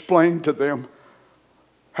could explain to them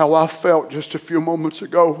how I felt just a few moments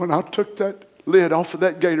ago when I took that lid off of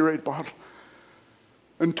that Gatorade bottle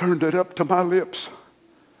and turned it up to my lips.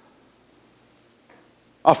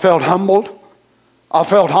 I felt humbled. I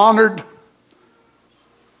felt honored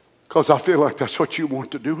because I feel like that's what you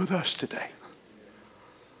want to do with us today.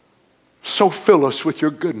 So fill us with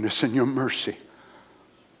your goodness and your mercy,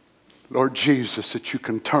 Lord Jesus, that you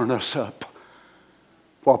can turn us up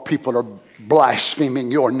while people are blaspheming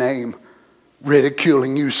your name,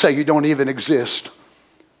 ridiculing you, say you don't even exist.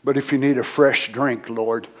 But if you need a fresh drink,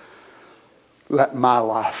 Lord, let my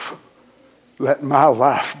life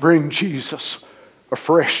bring Jesus a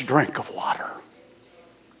fresh drink of water.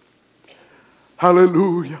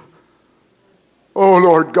 Hallelujah. Oh,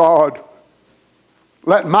 Lord God,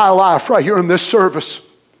 let my life right here in this service,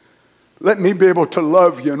 let me be able to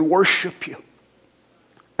love you and worship you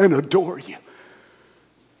and adore you.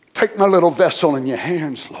 Take my little vessel in your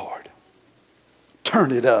hands, Lord.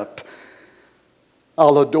 Turn it up.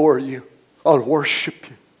 I'll adore you. I'll worship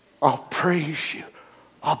you. I'll praise you.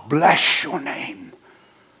 I'll bless your name.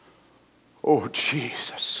 Oh,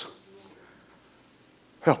 Jesus.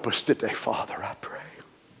 Help us today, Father, I pray.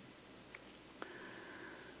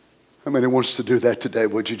 How many wants to do that today?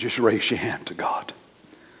 Would you just raise your hand to God?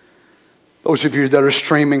 Those of you that are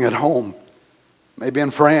streaming at home, maybe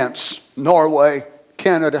in France, Norway,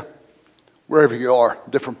 Canada, wherever you are,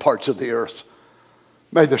 different parts of the earth,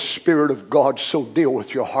 may the Spirit of God so deal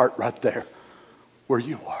with your heart right there where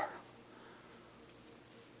you are.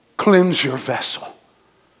 Cleanse your vessel.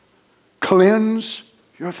 Cleanse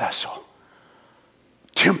your vessel.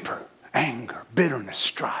 Temper, anger, bitterness,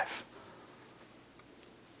 strife.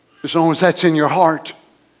 As long as that's in your heart,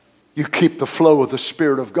 you keep the flow of the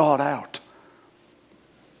Spirit of God out.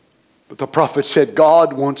 But the prophet said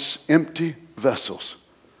God wants empty vessels.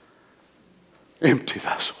 Empty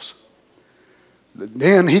vessels.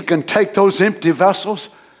 Then he can take those empty vessels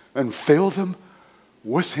and fill them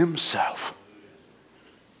with himself.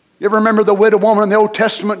 You ever remember the widow woman in the Old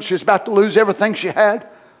Testament? She's about to lose everything she had.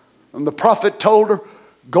 And the prophet told her,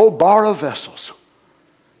 go borrow vessels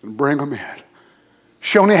and bring them in.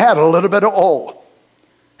 She only had a little bit of oil.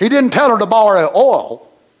 He didn't tell her to borrow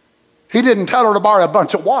oil. He didn't tell her to borrow a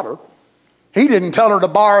bunch of water. He didn't tell her to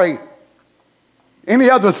borrow any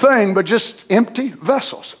other thing but just empty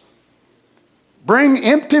vessels. Bring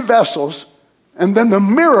empty vessels, and then the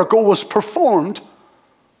miracle was performed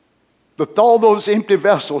that all those empty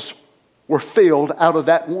vessels were filled out of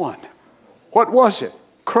that one. What was it?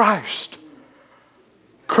 Christ.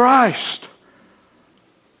 Christ.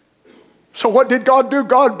 So what did God do?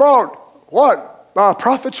 God brought what? By a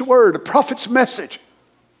prophet's word, a prophet's message.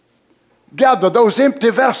 Gather those empty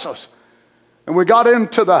vessels. And we got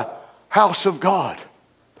into the house of God.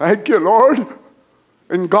 Thank you, Lord.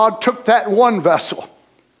 And God took that one vessel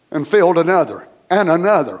and filled another, and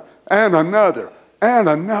another, and another, and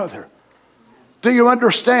another. Do you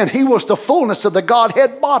understand? He was the fullness of the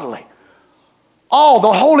Godhead bodily. All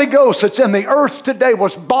the Holy Ghost that's in the earth today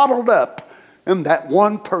was bottled up in that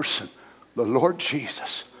one person, the Lord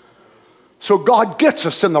Jesus. So God gets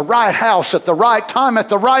us in the right house at the right time, at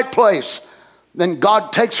the right place. Then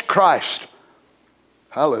God takes Christ,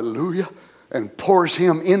 hallelujah, and pours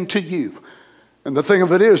him into you. And the thing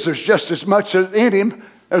of it is, there's just as much in him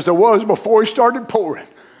as there was before he started pouring.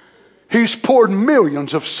 He's poured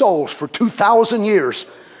millions of souls for 2,000 years,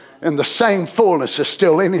 and the same fullness is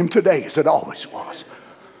still in him today as it always was.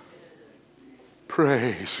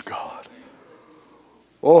 Praise God.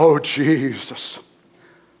 Oh, Jesus.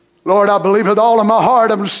 Lord, I believe with all of my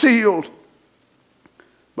heart I'm sealed.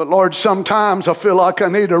 But Lord, sometimes I feel like I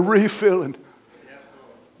need a refilling.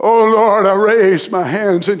 Oh, Lord, I raise my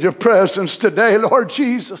hands in your presence today, Lord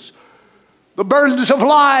Jesus. The burdens of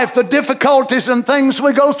life, the difficulties and things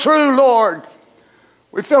we go through, Lord.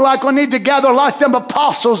 We feel like we need to gather like them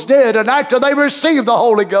apostles did, and after they received the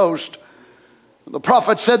Holy Ghost, the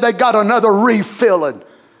prophet said they got another refilling.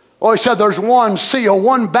 Oh, he said there's one seal,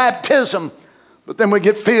 one baptism, but then we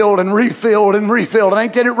get filled and refilled and refilled. And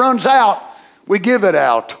ain't that it runs out, we give it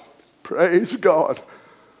out. Praise God.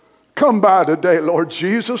 Come by today, Lord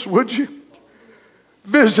Jesus, would you?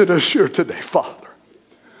 Visit us here today, Father.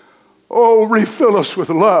 Oh, refill us with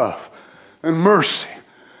love and mercy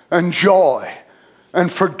and joy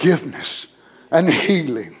and forgiveness and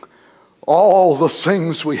healing. All the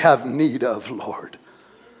things we have need of, Lord.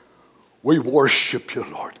 We worship you,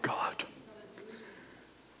 Lord God.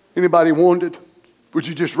 Anybody wounded? Would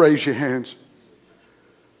you just raise your hands?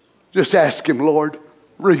 Just ask him, Lord,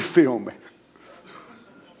 refill me.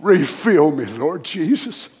 Refill me, Lord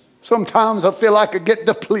Jesus. Sometimes I feel like I get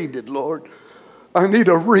depleted, Lord. I need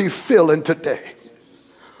a refilling today.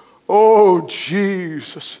 Oh,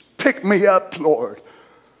 Jesus, pick me up, Lord.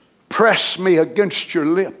 Press me against your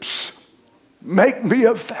lips. Make me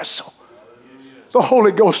a vessel. The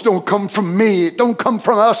Holy Ghost don't come from me. It don't come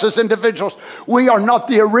from us as individuals. We are not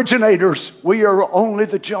the originators. We are only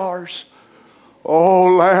the jars.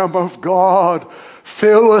 Oh, Lamb of God,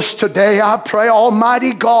 fill us today, I pray,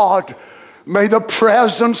 Almighty God. May the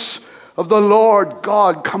presence of the Lord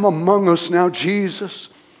God come among us now, Jesus.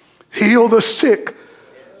 Heal the sick.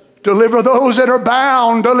 Deliver those that are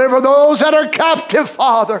bound. Deliver those that are captive,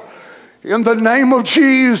 Father. In the name of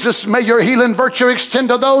Jesus, may your healing virtue extend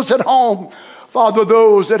to those at home. Father,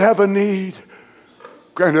 those that have a need,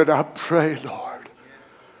 grant it, I pray, Lord.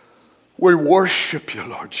 We worship you,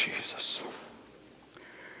 Lord Jesus.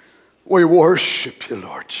 We worship you,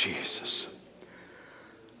 Lord Jesus.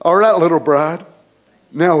 All right, little bride,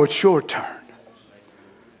 now it's your turn.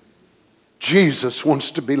 Jesus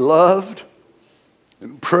wants to be loved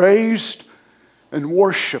and praised and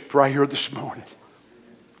worshiped right here this morning.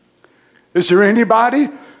 Is there anybody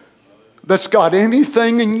that's got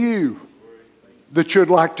anything in you that you'd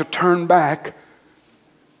like to turn back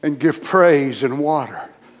and give praise and water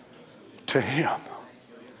to him?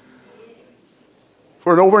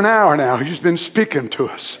 For over an hour now, he's been speaking to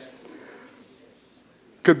us.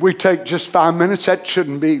 Could we take just 5 minutes? That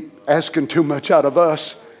shouldn't be asking too much out of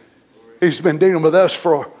us. He's been dealing with us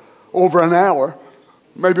for over an hour.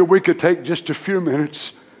 Maybe we could take just a few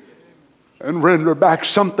minutes and render back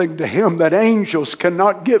something to him that angels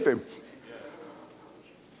cannot give him.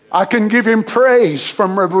 I can give him praise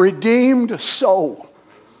from a redeemed soul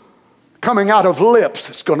coming out of lips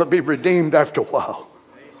that's going to be redeemed after a while.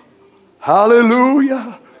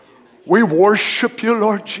 Hallelujah. We worship you,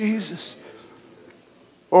 Lord Jesus.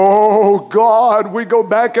 Oh God, we go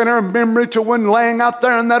back in our memory to when laying out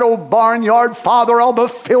there in that old barnyard, Father, all the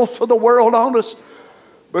filth of the world on us.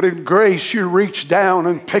 But in grace, you reached down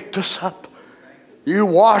and picked us up. You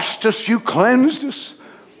washed us, you cleansed us.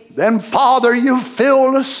 Then, Father, you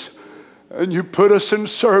filled us and you put us in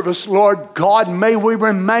service. Lord God, may we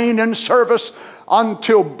remain in service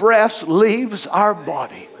until breath leaves our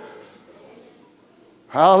body.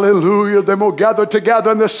 Hallelujah. Then we'll gather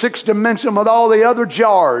together in the sixth dimension with all the other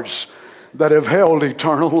jars that have held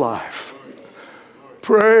eternal life.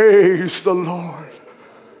 Praise the Lord.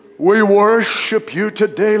 We worship you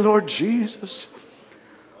today, Lord Jesus.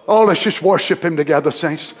 Oh, let's just worship him together,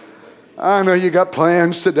 saints. I know you got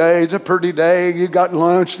plans today. It's a pretty day. You got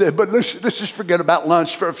lunch there, but let's just forget about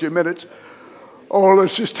lunch for a few minutes. Oh,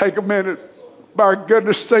 let's just take a minute. My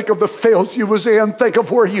goodness, think of the filth you was in. Think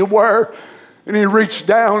of where you were. And he reached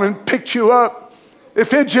down and picked you up.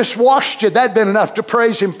 If it just washed you, that'd been enough to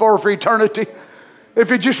praise him for eternity.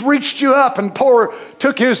 If he just reached you up and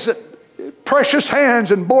took his precious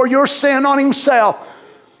hands and bore your sin on himself.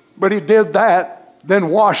 But he did that, then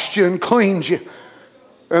washed you and cleaned you.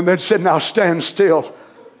 And then said, now stand still.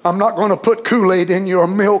 I'm not going to put Kool-Aid in your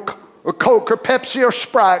milk or Coke or Pepsi or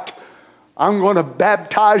Sprite. I'm going to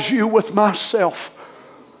baptize you with myself.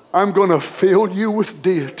 I'm going to fill you with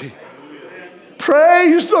deity.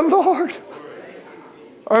 Praise the Lord.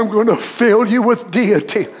 I'm going to fill you with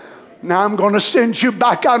deity. Now I'm going to send you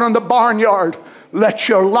back out on the barnyard. Let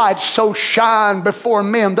your light so shine before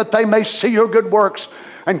men that they may see your good works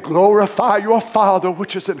and glorify your Father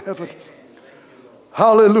which is in heaven.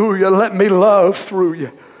 Hallelujah. Let me love through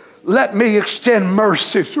you. Let me extend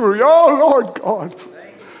mercy through you. Oh, Lord God.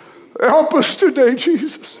 Help us today,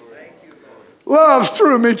 Jesus. Love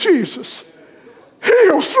through me, Jesus.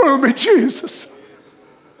 Heal through me, Jesus.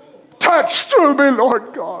 Touch through me,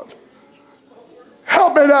 Lord God.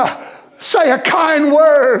 Help me to say a kind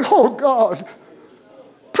word, oh God.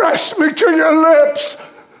 Press me to your lips.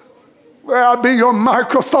 May I be your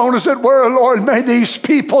microphone, as it were, Lord. May these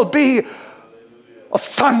people be a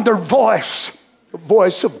thunder voice, the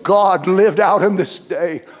voice of God lived out in this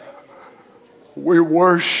day. We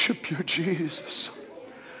worship you, Jesus.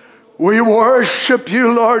 We worship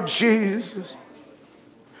you, Lord Jesus.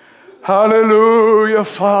 Hallelujah,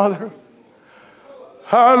 Father.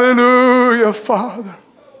 Hallelujah, Father.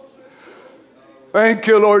 Thank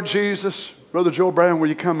you, Lord Jesus. Brother Joe Brown, will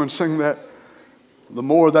you come and sing that? The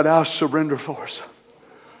more that I surrender for us.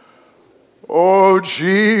 Oh,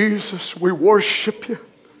 Jesus, we worship you.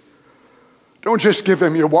 Don't just give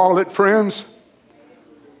him your wallet, friends.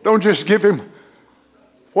 Don't just give him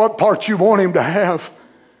what part you want him to have.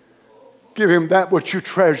 Give him that which you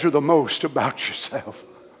treasure the most about yourself.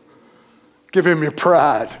 Give him your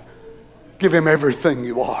pride. Give him everything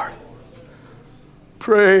you are.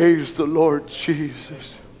 Praise the Lord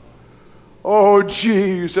Jesus. Oh,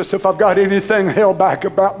 Jesus, if I've got anything held back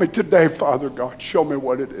about me today, Father God, show me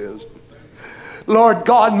what it is. Lord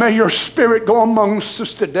God, may your Spirit go amongst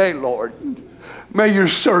us today, Lord. May you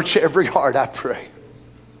search every heart, I pray.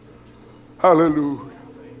 Hallelujah.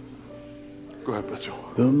 Go ahead, Brother Joel.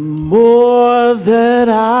 The more that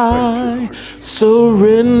I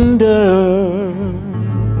surrender,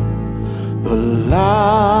 the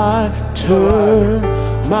lighter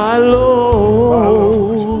my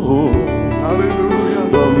load. Hallelujah.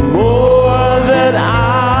 The more that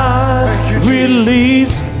I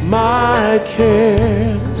release my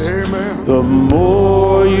cares, Amen. the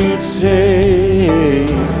more you take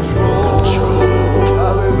control.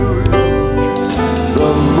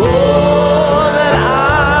 The more that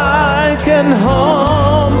I can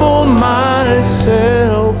humble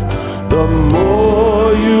myself, the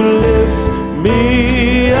more you lift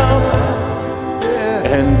me up.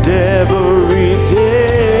 And every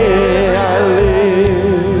day I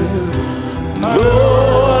live,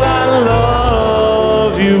 Lord, I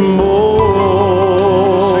love you more.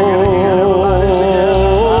 Sing it again, everybody.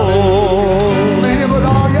 Mean it with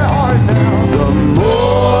all your heart now. The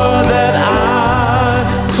more that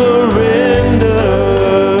I surrender,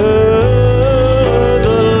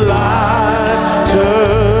 the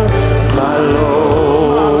lighter my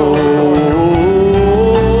load.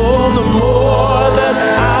 The more that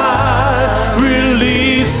I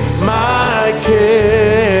release my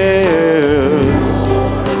cares,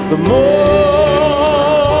 the more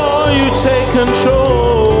you take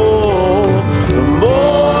control. The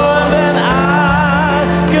more that I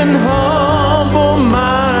can humble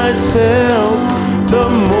myself, the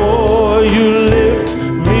more you lift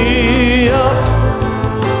me up.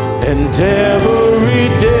 And every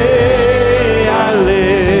day I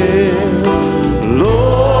live,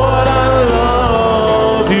 Lord, I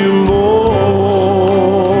love you more.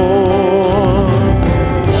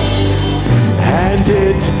 And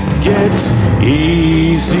it gets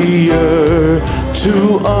easier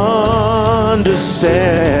to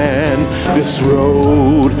understand this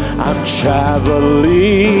road I'm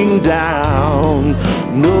traveling down.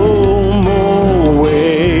 No more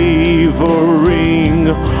wavering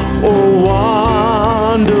or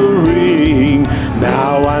wandering.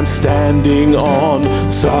 Now I'm standing on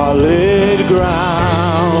solid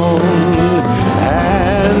ground.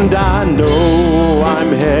 And I know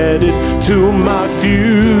I'm headed to my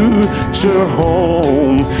future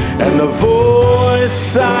home. And the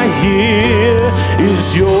voice I hear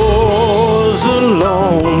is yours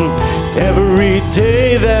alone. Every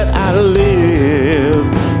day that I live,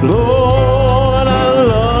 Lord, I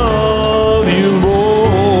love you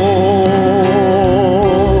more.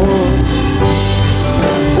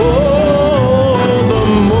 Oh, the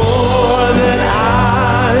more that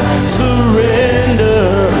I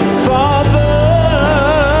surrender, Father,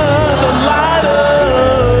 the lighter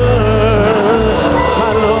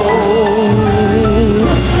my load.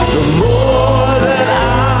 The more that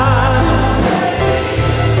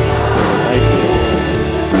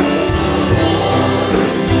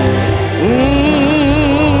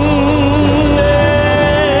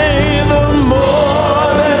the more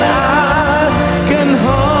that I can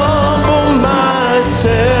humble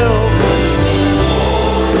myself.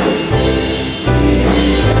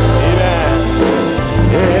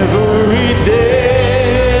 Every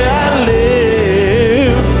day I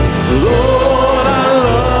live, Lord, I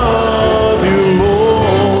love you more.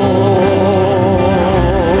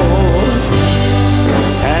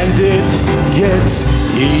 And it gets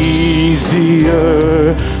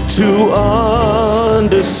easier to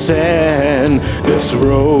understand this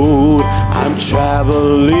road I'm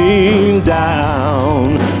traveling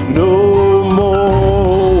down. No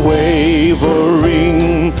more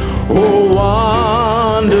wavering or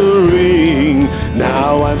wandering.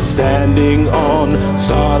 Now I'm standing on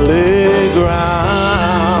solid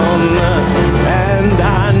ground. And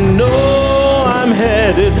I know I'm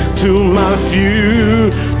headed to my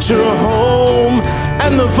future home.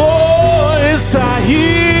 And the voice I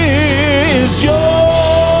hear is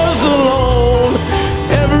yours alone.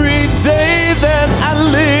 Every day that I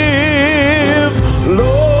live,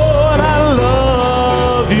 Lord, I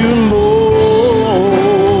love you more.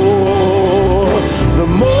 The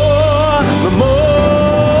more, the more.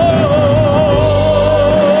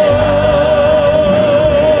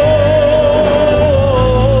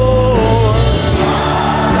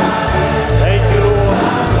 Thank you, Lord.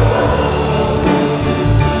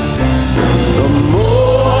 The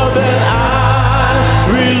more that I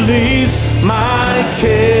release my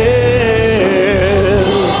care.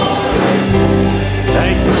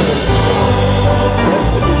 Thank you.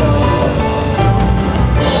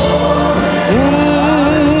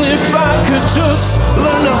 If I could just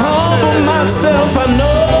learn to humble myself, I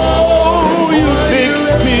know you pick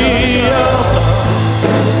me up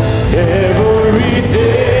every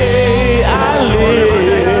day I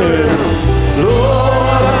live.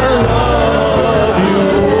 Lord, I love you.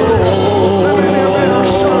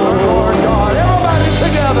 Lord God. Everybody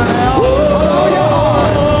together now.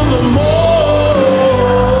 The more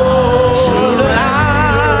that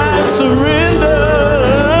I surrender,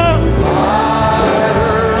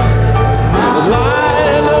 the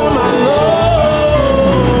lighter my load.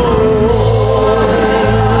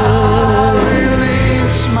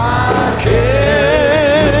 Release my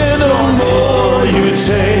Yeah, the more you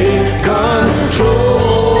take control.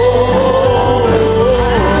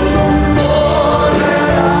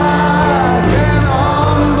 can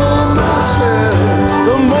humble myself.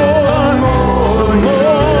 The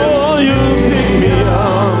more you pick me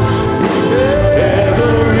up.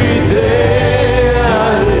 Every day I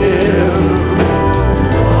live,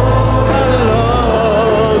 I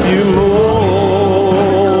love you more.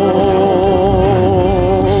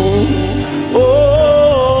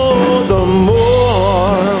 Oh, the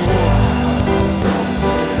more.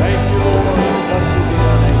 Thank you, Lord. Blessed be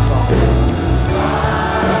thy name, Father.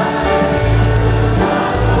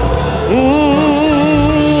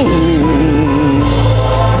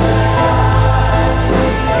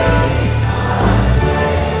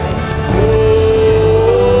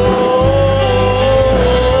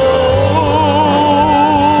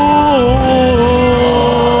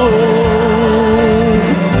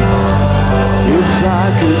 If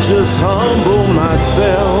I could just humble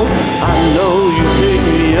myself, I know you pick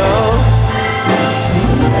me up.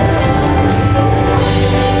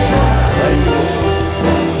 Thank you.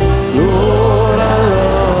 Lord, I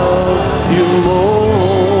love you more.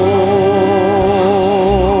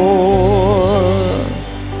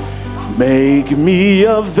 Make me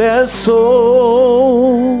a vessel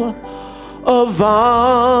of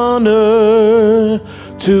honor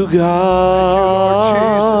to God.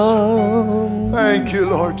 Thank you,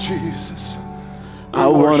 Lord Jesus. I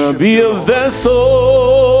want to worship be you, a Lord. vessel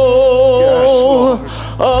Lord.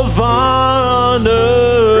 of honor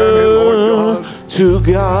Lord God. to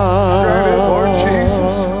God. Grant it, Lord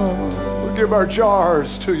Jesus. We'll give our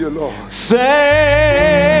jars to you, Lord.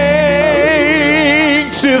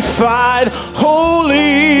 Sanctified,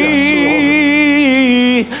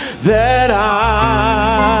 holy, that I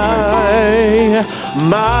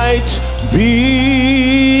might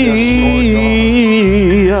be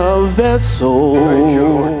a vessel Thank you,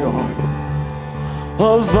 Lord God.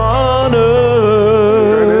 of honor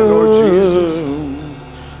Grant it, Lord Jesus.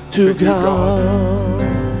 to you, God. God.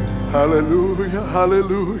 Hallelujah,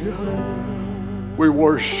 hallelujah. We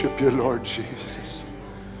worship you, Lord Jesus.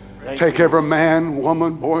 Take every man,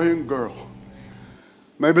 woman, boy, and girl.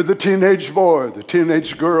 Maybe the teenage boy, the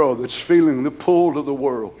teenage girl that's feeling the pull to the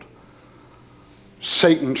world.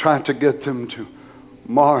 Satan trying to get them to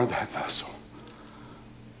mar that vessel.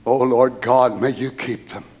 Oh, Lord God, may you keep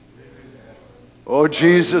them. Oh,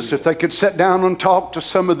 Jesus, if they could sit down and talk to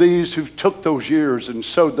some of these who took those years and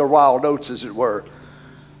sowed their wild oats, as it were,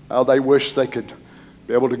 how they wish they could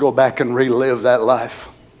be able to go back and relive that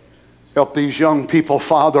life. Help these young people,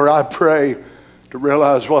 Father, I pray, to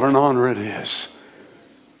realize what an honor it is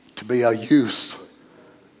to be a youth,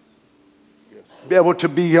 be able to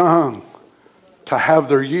be young, to have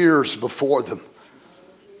their years before them,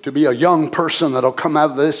 to be a young person that'll come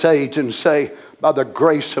out of this age and say, by the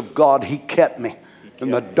grace of God, He kept me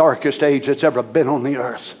in the darkest age that's ever been on the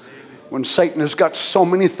earth. When Satan has got so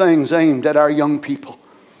many things aimed at our young people.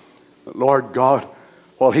 But Lord God,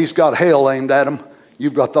 while he's got hell aimed at them,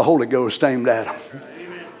 you've got the Holy Ghost aimed at them.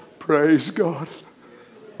 Amen. Praise God.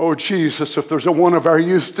 Oh, Jesus, if there's a one of our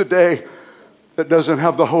youth today that doesn't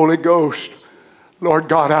have the Holy Ghost, Lord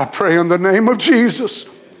God, I pray in the name of Jesus,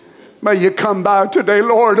 may you come by today,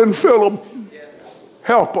 Lord, and fill them.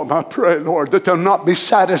 Help them, I pray, Lord, that they'll not be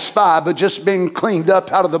satisfied by just being cleaned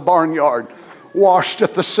up out of the barnyard, washed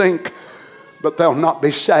at the sink. but they'll not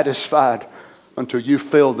be satisfied until you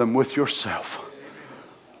fill them with yourself.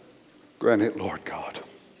 Grant it, Lord God,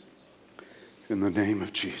 in the name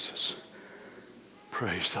of Jesus.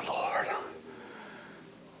 Praise the Lord.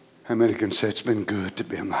 How many can say it's been good to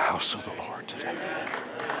be in the house of the Lord today?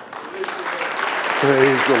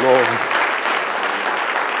 Praise the Lord.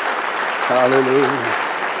 Hallelujah.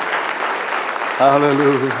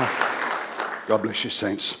 Hallelujah. God bless you,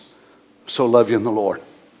 saints. So love you in the Lord.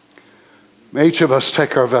 May each of us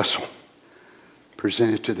take our vessel,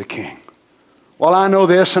 present it to the King. Well, I know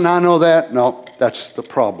this and I know that. No, that's the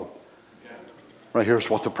problem. Right here's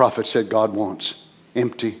what the prophet said God wants.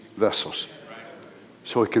 Empty vessels.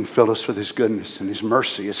 So He can fill us with His goodness and His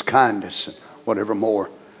mercy, His kindness, and whatever more.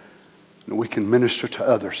 And we can minister to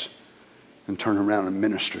others and turn around and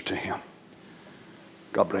minister to Him.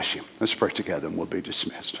 God bless you. Let's pray together and we'll be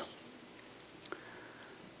dismissed.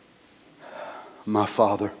 My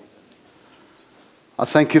Father, I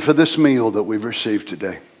thank You for this meal that we've received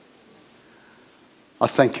today. I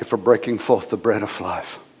thank You for breaking forth the bread of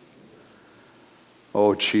life.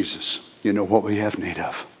 Oh, Jesus, You know what we have need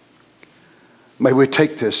of. May we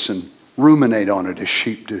take this and ruminate on it as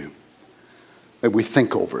sheep do. May we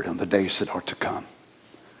think over it in the days that are to come.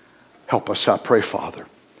 Help us, I pray, Father.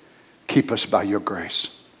 Keep us by Your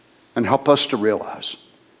grace. And help us to realize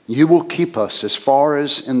You will keep us as far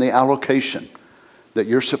as in the allocation that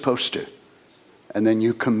You're supposed to. And then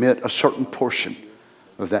You commit a certain portion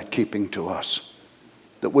of that keeping to us.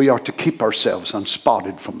 That we are to keep ourselves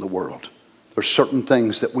unspotted from the world. There's certain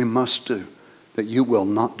things that we must do that You will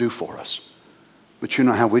not do for us. But you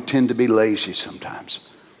know how we tend to be lazy sometimes.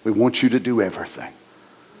 We want You to do everything.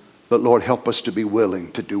 But Lord, help us to be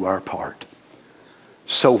willing to do our part.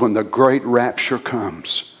 So when the great rapture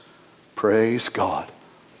comes, praise God.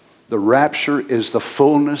 The rapture is the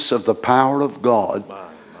fullness of the power of God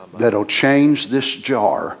that'll change this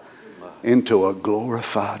jar into a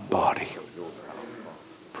glorified body.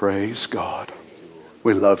 Praise God.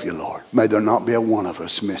 We love You, Lord. May there not be a one of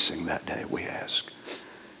us missing that day, we ask.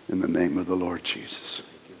 In the name of the Lord Jesus.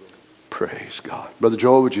 Praise God. Brother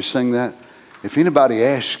Joel, would you sing that? If anybody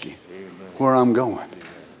asks you where I'm going,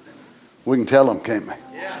 we can tell them, can't we?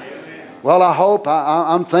 Well, I hope,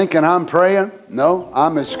 I'm thinking, I'm praying. No,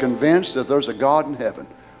 I'm as convinced that there's a God in heaven.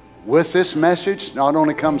 With this message, not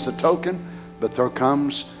only comes the token, but there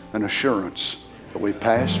comes an assurance that we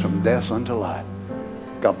pass from death unto life.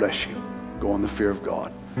 God bless you. Go in the fear of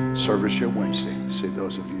God. Service your Wednesday. See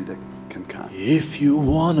those of you that can come. If you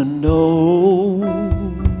want to know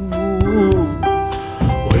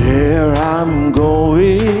where I'm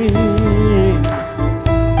going,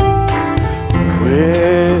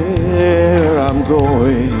 where I'm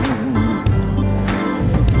going,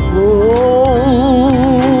 oh,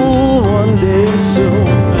 one day soon,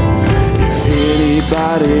 if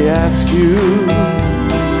anybody asks you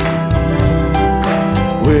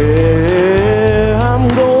where I'm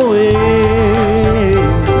going,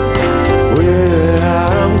 where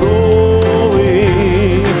I'm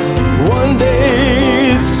going, one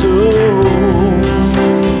day soon,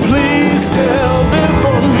 please tell them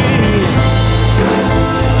for me.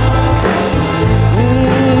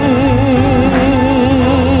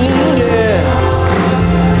 Yeah.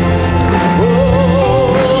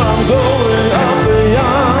 Oh, I'm going up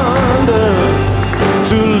yonder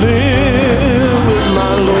to live with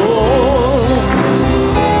my Lord.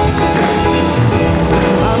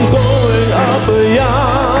 I'm going up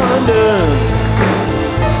yonder.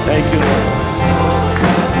 Thank you, Lord.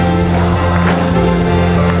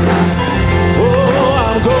 Oh,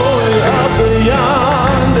 I'm going up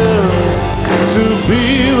yonder to be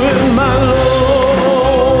with my Lord.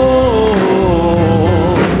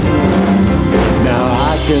 Now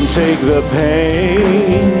I can take the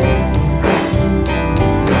pain,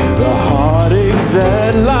 the heartache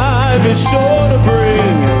that life is sure to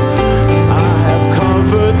bring. I have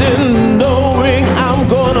comfort in knowing I'm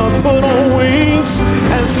gonna put on wings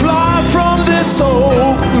and fly from this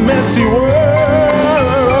old messy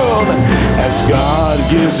world. As God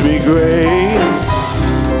gives me grace,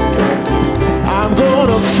 I'm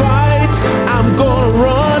gonna fight, I'm gonna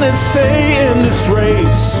run and stay in this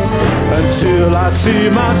race until I see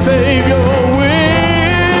my Savior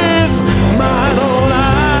with mine own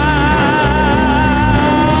eyes.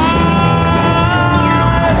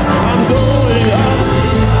 I'm going up.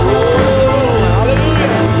 Oh,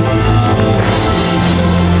 hallelujah.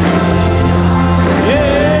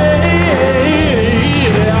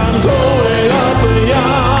 Yeah, I'm going up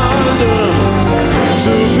yonder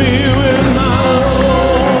to be with my Lord.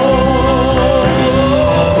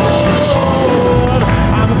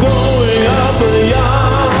 I'm going up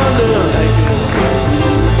yonder. Thank you.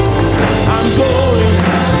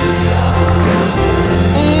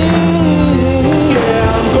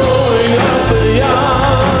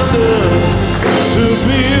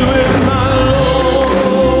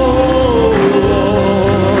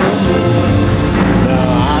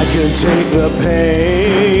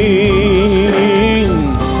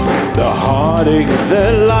 heartache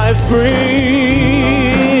that life brings.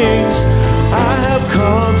 I have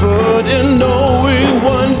comfort in knowing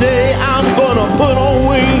one day I'm gonna put on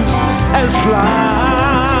wings and fly.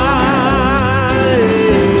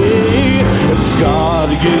 As God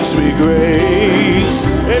gives me grace,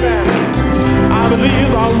 amen, I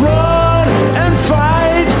believe I'll run and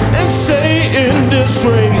fight and stay in this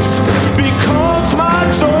race, because my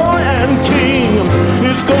joy and King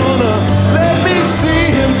is gonna let me see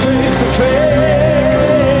him face to face.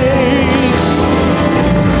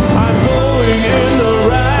 I'm going in the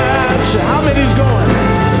rapture. How many's going?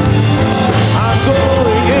 I'm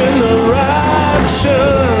going in the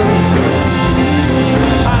rapture.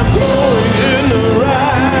 I'm going in the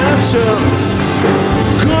rapture.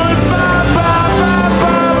 Goodbye, bye, bye,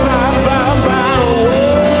 bye, bye, bye, bye,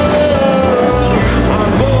 world.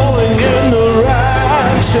 I'm going in the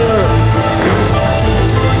rapture.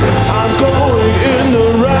 I'm going in the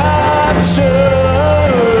rapture.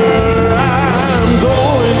 I'm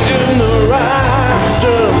going in the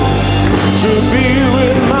rapture to be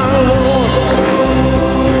with my Lord.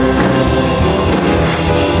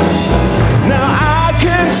 Now I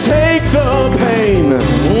can take the pain,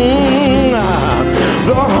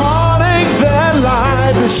 the heartache that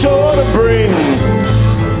life is sure to bring.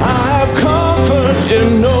 I have comfort in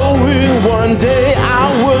knowing one day I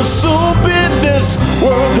will soon bid this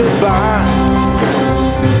world goodbye.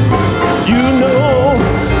 You know,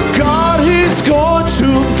 God, he's going to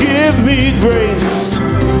give me grace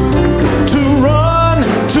to run,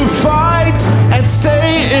 to fight, and stay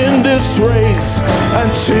in this race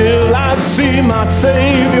until I see my Savior